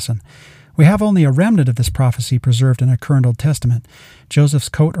object lesson. We have only a remnant of this prophecy preserved in a current Old Testament. Joseph's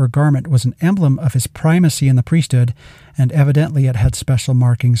coat or garment was an emblem of his primacy in the priesthood, and evidently it had special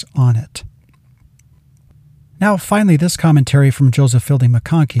markings on it. Now, finally, this commentary from Joseph Fielding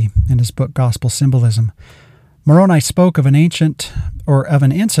McConkie in his book Gospel Symbolism. Moroni spoke of an incident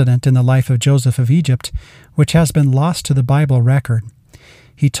in the life of Joseph of Egypt, which has been lost to the Bible record.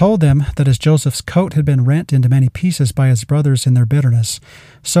 He told them that as Joseph's coat had been rent into many pieces by his brothers in their bitterness,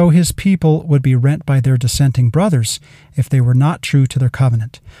 so his people would be rent by their dissenting brothers if they were not true to their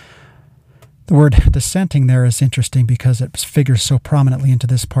covenant. The word dissenting there is interesting because it figures so prominently into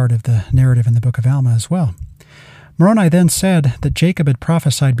this part of the narrative in the book of Alma as well. Moroni then said that Jacob had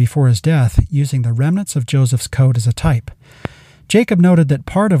prophesied before his death, using the remnants of Joseph's coat as a type. Jacob noted that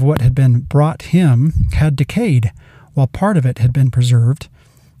part of what had been brought him had decayed, while part of it had been preserved,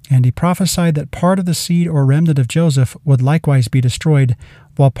 and he prophesied that part of the seed or remnant of Joseph would likewise be destroyed,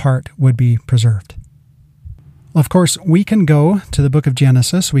 while part would be preserved. Well, of course, we can go to the book of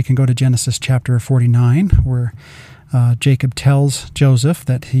Genesis. We can go to Genesis chapter 49, where Jacob tells Joseph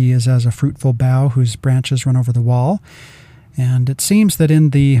that he is as a fruitful bough whose branches run over the wall. And it seems that in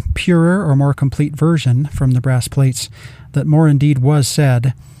the purer or more complete version from the brass plates, that more indeed was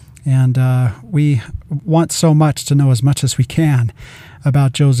said. And we want so much to know as much as we can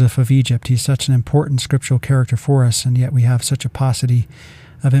about Joseph of Egypt. He's such an important scriptural character for us, and yet we have such a paucity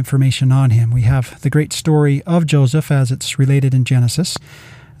of information on him. We have the great story of Joseph as it's related in Genesis.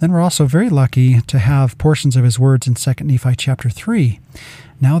 Then we're also very lucky to have portions of his words in 2 Nephi chapter 3.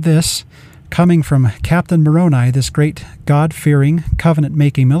 Now this, coming from Captain Moroni, this great God-fearing,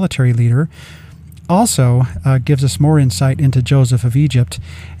 covenant-making military leader, also gives us more insight into Joseph of Egypt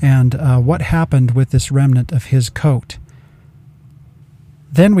and what happened with this remnant of his coat.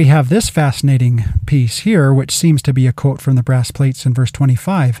 Then we have this fascinating piece here, which seems to be a quote from the brass plates in verse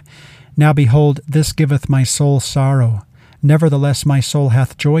 25. Now behold, this giveth my soul sorrow. Nevertheless my soul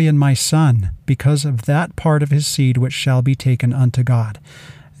hath joy in my son, because of that part of his seed which shall be taken unto God.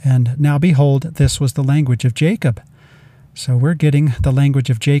 And now behold, this was the language of Jacob. So we're getting the language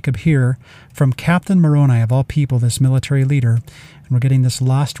of Jacob here from Captain Moroni, of all people, this military leader, and we're getting this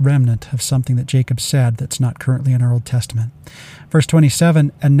lost remnant of something that Jacob said that's not currently in our Old Testament. Verse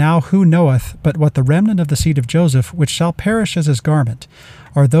 27, And now who knoweth but what the remnant of the seed of Joseph, which shall perish as his garment,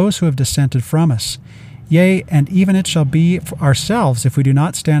 are those who have dissented from us? Yea, and even it shall be for ourselves if we do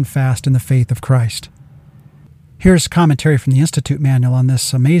not stand fast in the faith of Christ. Here's commentary from the Institute Manual on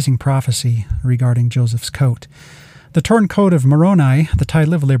this amazing prophecy regarding Joseph's coat. The torn coat of Moroni, the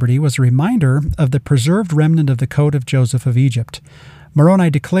title of liberty, was a reminder of the preserved remnant of the coat of Joseph of Egypt. Moroni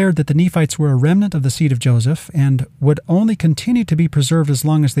declared that the Nephites were a remnant of the seed of Joseph and would only continue to be preserved as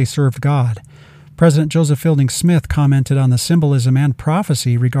long as they served God. President Joseph Fielding Smith commented on the symbolism and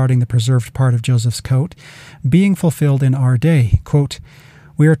prophecy regarding the preserved part of Joseph's coat being fulfilled in our day. Quote,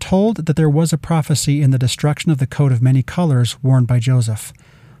 We are told that there was a prophecy in the destruction of the coat of many colors worn by Joseph.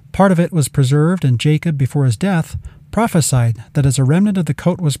 Part of it was preserved, and Jacob, before his death, prophesied that as a remnant of the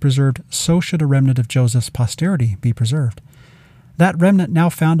coat was preserved, so should a remnant of Joseph's posterity be preserved. That remnant now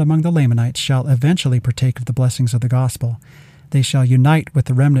found among the Lamanites shall eventually partake of the blessings of the gospel. They shall unite with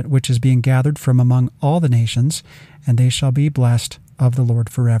the remnant which is being gathered from among all the nations, and they shall be blessed of the Lord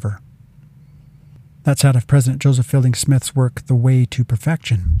forever. That's out of President Joseph Fielding Smith's work, The Way to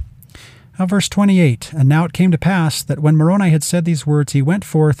Perfection. Now, verse 28, And now it came to pass that when Moroni had said these words, he went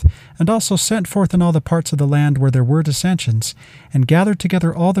forth, and also sent forth in all the parts of the land where there were dissensions, and gathered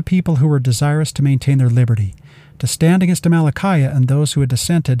together all the people who were desirous to maintain their liberty, to stand against Amalickiah and those who had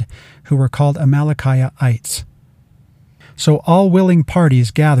dissented, who were called Amalickiahites. So all willing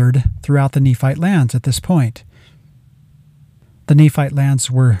parties gathered throughout the Nephite lands at this point. The Nephite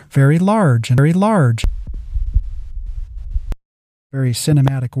lands were very large, very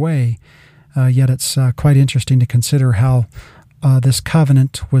cinematic way, yet it's quite interesting to consider how this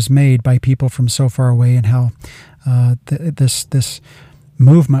covenant was made by people from so far away, and how this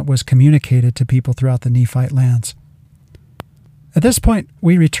movement was communicated to people throughout the Nephite lands. At this point,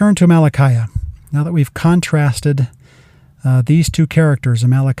 we return to Amalickiah. Now that we've contrasted these two characters,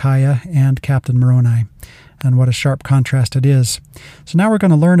 Amalickiah and Captain Moroni, and what a sharp contrast it is. So now we're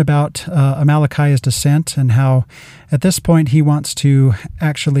going to learn about Amalickiah's descent and how at this point he wants to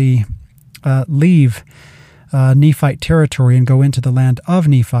actually leave Nephite territory and go into the land of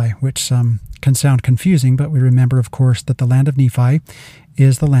Nephi, which can sound confusing, but we remember, of course, that the land of Nephi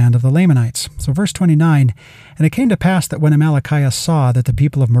is the land of the Lamanites. So verse 29, "And it came to pass that when Amalickiah saw that the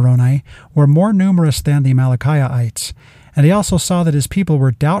people of Moroni were more numerous than the Amalickiahites, and he also saw that his people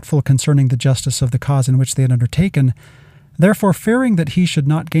were doubtful concerning the justice of the cause in which they had undertaken, therefore fearing that he should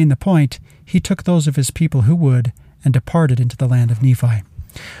not gain the point, he took those of his people who would, and departed into the land of Nephi."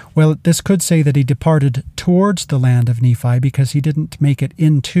 Well, this could say that he departed towards the land of Nephi because he didn't make it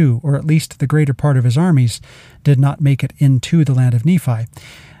into, or at least the greater part of his armies did not make it into the land of Nephi.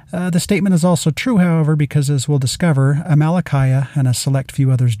 The statement is also true, however, because as we'll discover, Amalickiah and a select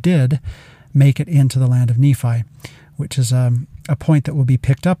few others did make it into the land of Nephi, which is a point that will be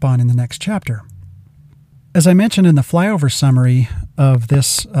picked up on in the next chapter. As I mentioned in the flyover summary of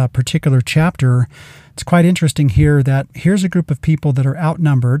this particular chapter, it's quite interesting here that here's a group of people that are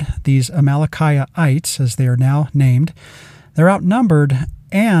outnumbered, these Amalickiahites, as they are now named. They're outnumbered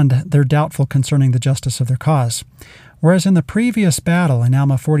and they're doubtful concerning the justice of their cause. Whereas in the previous battle, in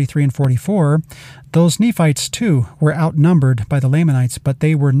Alma 43 and 44, those Nephites too were outnumbered by the Lamanites, but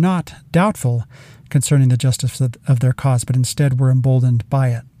they were not doubtful concerning the justice of their cause, but instead were emboldened by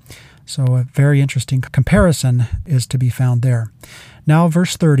it. So a very interesting comparison is to be found there. Now,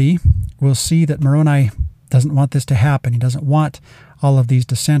 verse 30, we'll see that Moroni doesn't want this to happen. He doesn't want all of these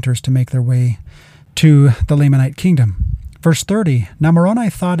dissenters to make their way to the Lamanite kingdom. Verse 30, "Now Moroni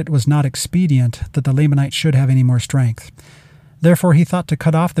thought it was not expedient that the Lamanites should have any more strength. Therefore he thought to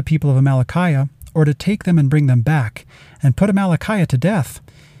cut off the people of Amalickiah, or to take them and bring them back, and put Amalickiah to death.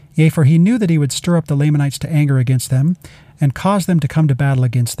 Yea, for he knew that he would stir up the Lamanites to anger against them, and cause them to come to battle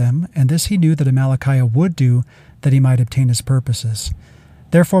against them, and this he knew that Amalickiah would do, that he might obtain his purposes.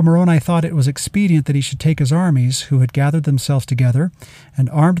 Therefore Moroni thought it was expedient that he should take his armies, who had gathered themselves together, and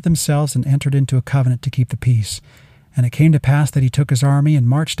armed themselves, and entered into a covenant to keep the peace. And it came to pass that he took his army, and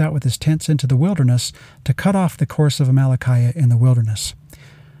marched out with his tents into the wilderness, to cut off the course of Amalickiah in the wilderness."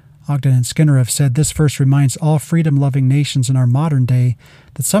 Ogden and Skinner have said this verse reminds all freedom-loving nations in our modern day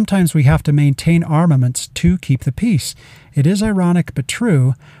that sometimes we have to maintain armaments to keep the peace. It is ironic but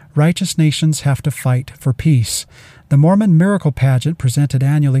true. Righteous nations have to fight for peace. The Mormon miracle pageant, presented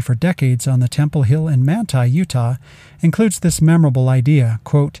annually for decades on the Temple Hill in Manti, Utah, includes this memorable idea,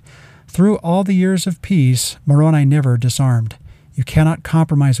 quote, "Through all the years of peace, Moroni never disarmed. You cannot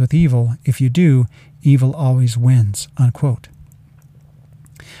compromise with evil. If you do, evil always wins," unquote.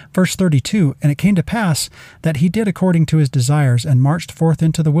 Verse 32, "And it came to pass that he did according to his desires, and marched forth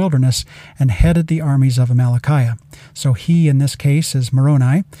into the wilderness, and headed the armies of Amalickiah." So he, in this case, is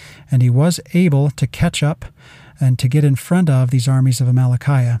Moroni, and he was able to catch up and to get in front of these armies of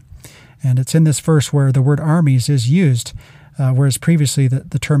Amalickiah. And it's in this verse where the word armies is used, whereas previously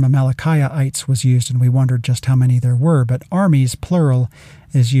the term Amalickiahites was used, and we wondered just how many there were. But armies, plural,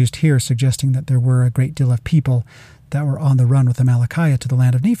 is used here, suggesting that there were a great deal of people that were on the run with Amalickiah to the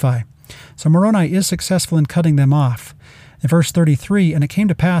land of Nephi. So Moroni is successful in cutting them off. In verse 33, "And it came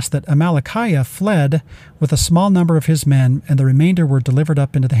to pass that Amalickiah fled with a small number of his men, and the remainder were delivered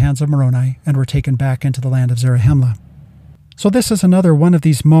up into the hands of Moroni, and were taken back into the land of Zarahemla." So this is another one of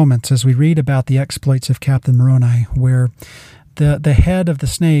these moments as we read about the exploits of Captain Moroni, where the head of the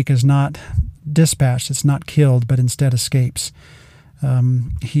snake is not dispatched, it's not killed, but instead escapes.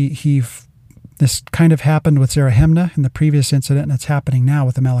 This kind of happened with Zarahemla in the previous incident, and it's happening now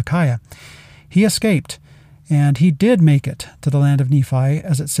with Amalickiah. He escaped, and he did make it to the land of Nephi,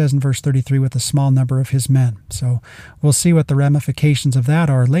 as it says in verse 33, with a small number of his men. So we'll see what the ramifications of that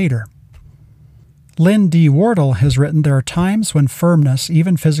are later. Lynn D. Wardle has written, "There are times when firmness,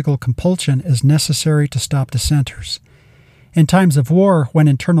 even physical compulsion, is necessary to stop dissenters. In times of war, when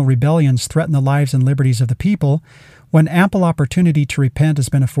internal rebellions threaten the lives and liberties of the people, when ample opportunity to repent has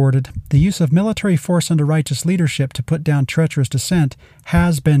been afforded, the use of military force under righteous leadership to put down treacherous dissent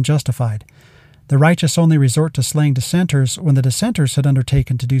has been justified. The righteous only resort to slaying dissenters when the dissenters had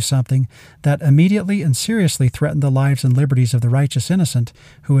undertaken to do something that immediately and seriously threatened the lives and liberties of the righteous innocent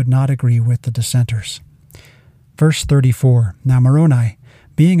who would not agree with the dissenters." Verse 34, "Now Moroni,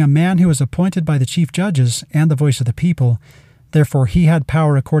 being a man who was appointed by the chief judges and the voice of the people, therefore he had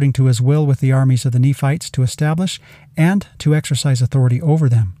power according to his will with the armies of the Nephites to establish and to exercise authority over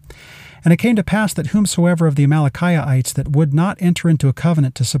them. And it came to pass that whomsoever of the Amalickiahites that would not enter into a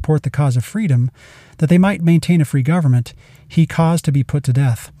covenant to support the cause of freedom, that they might maintain a free government, he caused to be put to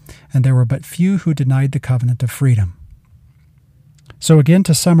death. And there were but few who denied the covenant of freedom. So again,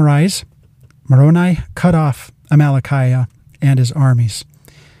 to summarize, Moroni cut off Amalickiah and his armies.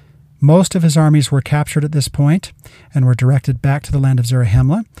 Most of his armies were captured at this point and were directed back to the land of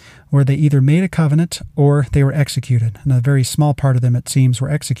Zarahemla, where they either made a covenant or they were executed. And a very small part of them, it seems, were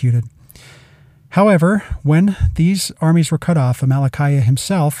executed. However, when these armies were cut off, Amalickiah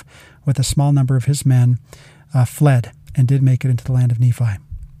himself, with a small number of his men, fled and did make it into the land of Nephi.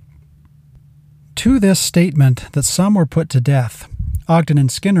 To this statement that some were put to death, Ogden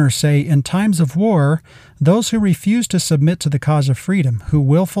and Skinner say, in times of war, those who refused to submit to the cause of freedom, who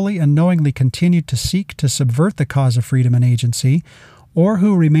willfully and knowingly continued to seek to subvert the cause of freedom and agency, or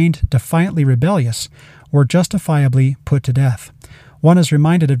who remained defiantly rebellious, were justifiably put to death. One is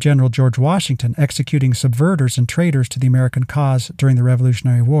reminded of General George Washington executing subverters and traitors to the American cause during the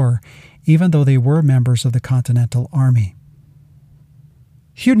Revolutionary War, even though they were members of the Continental Army.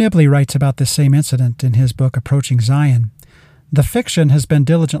 Hugh Nibley writes about this same incident in his book Approaching Zion. The fiction has been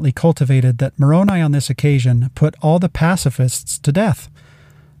diligently cultivated that Moroni on this occasion put all the pacifists to death.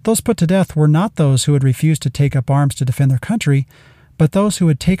 Those put to death were not those who had refused to take up arms to defend their country, but those who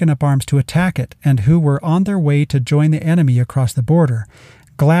had taken up arms to attack it and who were on their way to join the enemy across the border,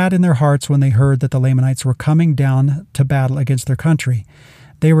 glad in their hearts when they heard that the Lamanites were coming down to battle against their country.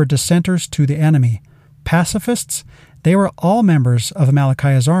 They were dissenters to the enemy. Pacifists? They were all members of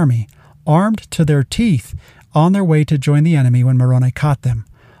Amalickiah's army, armed to their teeth, on their way to join the enemy when Moroni caught them.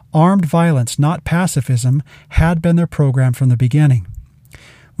 Armed violence, not pacifism, had been their program from the beginning.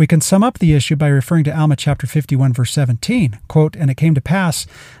 We can sum up the issue by referring to Alma chapter 51, verse 17. Quote, "And it came to pass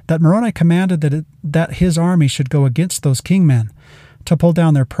that Moroni commanded that his army should go against those kingmen, to pull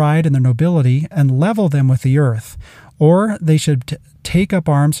down their pride and their nobility and level them with the earth, or they should take up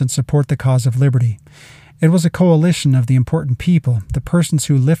arms and support the cause of liberty." It was a coalition of the important people, the persons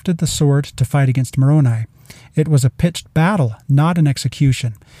who lifted the sword to fight against Moroni. It was a pitched battle, not an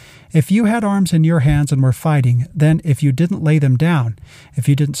execution. If you had arms in your hands and were fighting, then if you didn't lay them down, if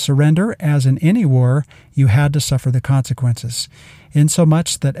you didn't surrender, as in any war, you had to suffer the consequences.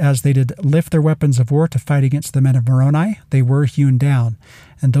 Insomuch that as they did lift their weapons of war to fight against the men of Moroni, they were hewn down,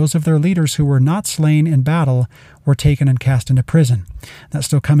 and those of their leaders who were not slain in battle were taken and cast into prison. That's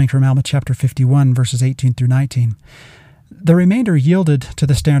still coming from Alma chapter 51, verses 18 through 19. The remainder yielded to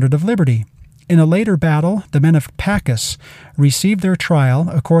the standard of liberty. In a later battle, the men of Pachus received their trial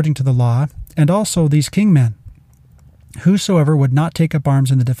according to the law, and also these kingmen. Whosoever would not take up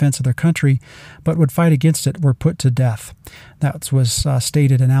arms in the defense of their country, but would fight against it, were put to death. That was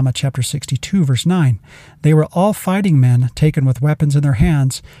stated in Alma chapter 62, verse 9. They were all fighting men taken with weapons in their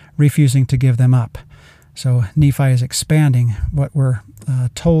hands, refusing to give them up. So Nephi is expanding what we're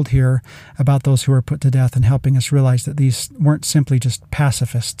told here about those who were put to death and helping us realize that these weren't simply just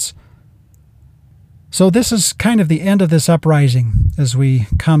pacifists. So this is kind of the end of this uprising as we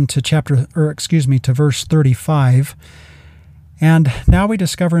come to to verse 35. And now we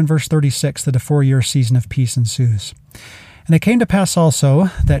discover in verse 36 that a 4-year season of peace ensues. And it came to pass also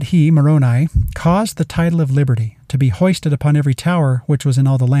that he, Moroni, caused the title of liberty to be hoisted upon every tower which was in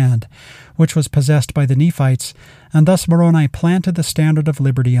all the land, which was possessed by the Nephites, and thus Moroni planted the standard of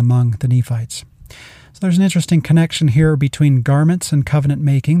liberty among the Nephites. So there's an interesting connection here between garments and covenant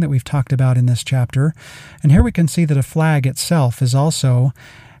making that we've talked about in this chapter. And here we can see that a flag itself is also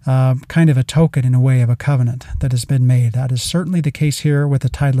kind of a token in a way of a covenant that has been made. That is certainly the case here with the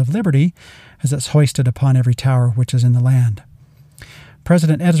title of liberty, as it's hoisted upon every tower which is in the land.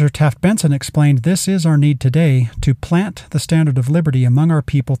 President Ezra Taft Benson explained, "This is our need today, to plant the standard of liberty among our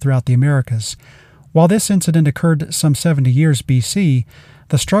people throughout the Americas. While this incident occurred some 70 years BC,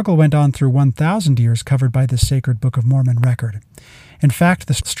 the struggle went on through 1,000 years covered by this sacred Book of Mormon record. In fact,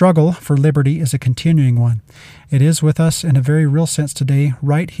 the struggle for liberty is a continuing one. It is with us in a very real sense today,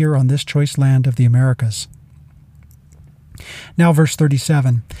 right here on this choice land of the Americas." Now verse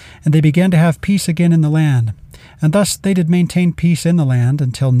 37, "And they began to have peace again in the land. And thus they did maintain peace in the land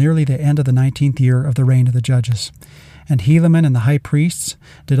until nearly the end of the 19th year of the reign of the judges. And Helaman and the high priests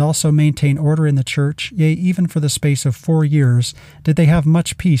did also maintain order in the church, yea, even for the space of 4 years did they have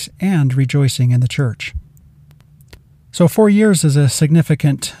much peace and rejoicing in the church." So 4 years is a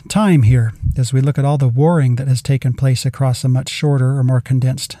significant time here as we look at all the warring that has taken place across a much shorter or more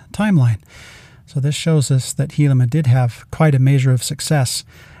condensed timeline. So this shows us that Helaman did have quite a measure of success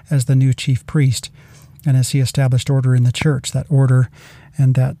as the new chief priest, and as he established order in the church, that order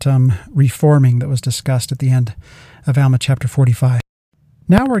and that reforming that was discussed at the end of Alma chapter 45.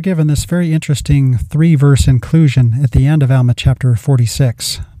 Now we're given this very interesting 3-verse inclusion at the end of Alma chapter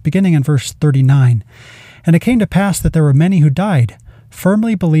 46, beginning in verse 39. And it came to pass that there were many who died,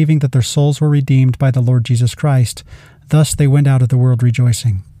 firmly believing that their souls were redeemed by the Lord Jesus Christ. Thus they went out of the world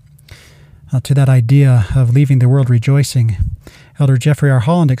rejoicing. To that idea of leaving the world rejoicing, Elder Jeffrey R.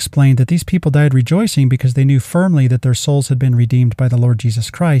 Holland explained that these people died rejoicing because they knew firmly that their souls had been redeemed by the Lord Jesus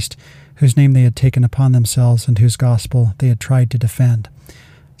Christ, whose name they had taken upon themselves and whose gospel they had tried to defend.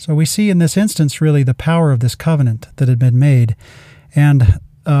 So we see in this instance really the power of this covenant that had been made, and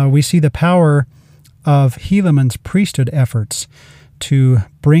we see the power of Helaman's priesthood efforts to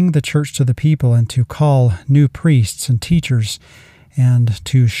bring the church to the people and to call new priests and teachers and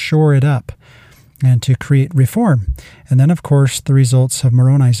to shore it up and to create reform. And then, of course, the results of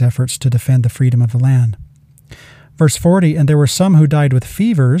Moroni's efforts to defend the freedom of the land. Verse 40, and there were some who died with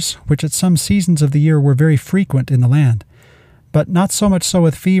fevers, which at some seasons of the year were very frequent in the land, but not so much so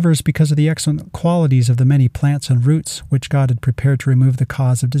with fevers because of the excellent qualities of the many plants and roots which God had prepared to remove the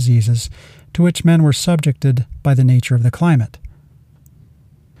cause of diseases, to which men were subjected by the nature of the climate.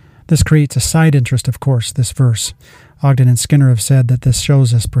 This creates a side interest, of course, this verse. Ogden and Skinner have said that this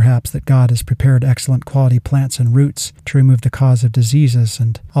shows us perhaps that God has prepared excellent quality plants and roots to remove the cause of diseases,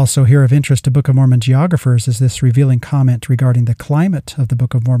 and also here of interest to Book of Mormon geographers is this revealing comment regarding the climate of the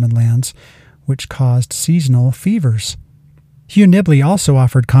Book of Mormon lands, which caused seasonal fevers. Hugh Nibley also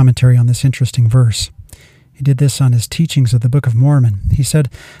offered commentary on this interesting verse. He did this on his teachings of the Book of Mormon. He said,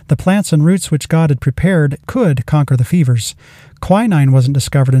 the plants and roots which God had prepared could conquer the fevers. Quinine wasn't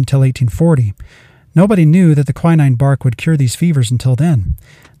discovered until 1840. Nobody knew that the quinine bark would cure these fevers until then.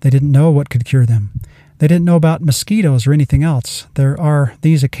 They didn't know what could cure them. They didn't know about mosquitoes or anything else. There are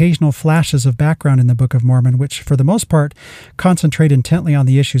these occasional flashes of background in the Book of Mormon, which for the most part concentrate intently on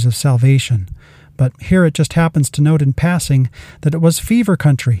the issues of salvation. But here it just happens to note in passing that it was fever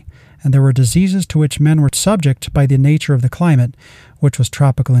country, and there were diseases to which men were subject by the nature of the climate, which was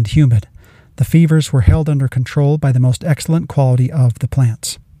tropical and humid. The fevers were held under control by the most excellent quality of the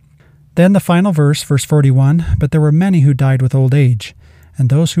plants. Then the final verse, verse 41, but there were many who died with old age, and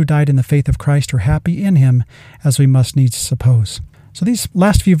those who died in the faith of Christ are happy in him, as we must needs suppose. So these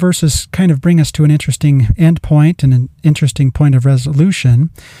last few verses kind of bring us to an interesting end point and an interesting point of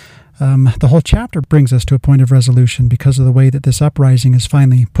resolution. The whole chapter brings us to a point of resolution because of the way that this uprising is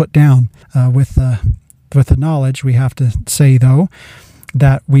finally put down. With the knowledge, we have to say, though,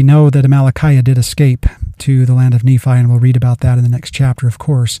 that we know that Amalickiah did escape to the land of Nephi, and we'll read about that in the next chapter, of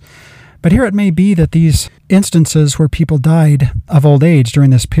course. But here it may be that these instances where people died of old age during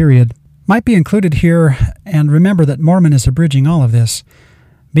this period might be included here, and remember that Mormon is abridging all of this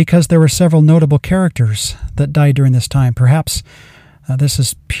because there were several notable characters that died during this time. Perhaps this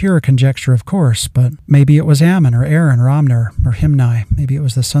is pure conjecture, of course, but maybe it was Ammon or Aaron or Omner or Himni. Maybe it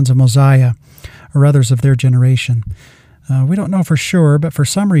was the sons of Mosiah or others of their generation. We don't know for sure, but for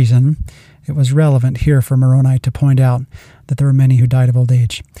some reason it was relevant here for Moroni to point out that there were many who died of old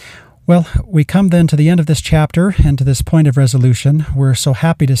age. Well, we come then to the end of this chapter and to this point of resolution. We're so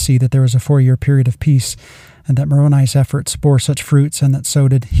happy to see that there was a 4-year period of peace and that Moroni's efforts bore such fruits and that so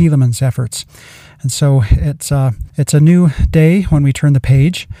did Helaman's efforts. And so it's a new day when we turn the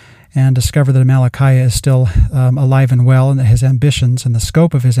page and discover that Amalickiah is still alive and well, and that his ambitions and the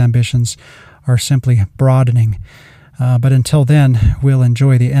scope of his ambitions are simply broadening. But until then, we'll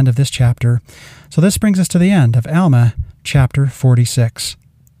enjoy the end of this chapter. So this brings us to the end of Alma chapter 46.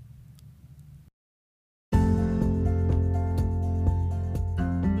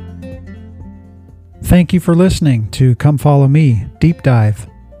 Thank you for listening to Come Follow Me Deep Dive.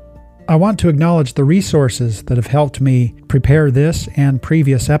 I want to acknowledge the resources that have helped me prepare this and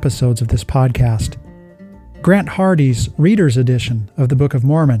previous episodes of this podcast. Grant Hardy's Reader's Edition of the Book of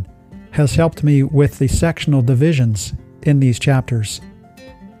Mormon has helped me with the sectional divisions in these chapters.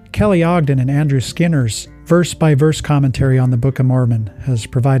 Kelly Ogden and Andrew Skinner's verse-by-verse commentary on the Book of Mormon has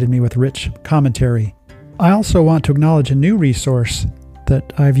provided me with rich commentary. I also want to acknowledge a new resource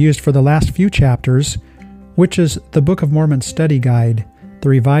that I've used for the last few chapters, which is the Book of Mormon Study Guide, the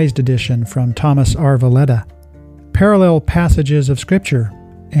revised edition from Thomas R. Valletta. Parallel passages of Scripture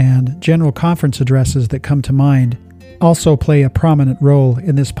and general conference addresses that come to mind also play a prominent role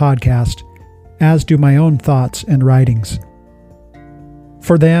in this podcast, as do my own thoughts and writings.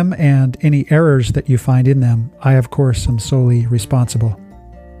 For them and any errors that you find in them, I of course am solely responsible.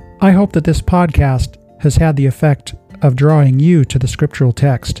 I hope that this podcast has had the effect of drawing you to the scriptural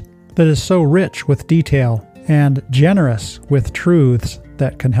text that is so rich with detail and generous with truths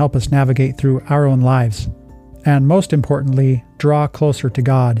that can help us navigate through our own lives, and most importantly, draw closer to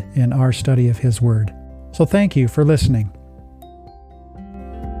God in our study of His Word. So thank you for listening.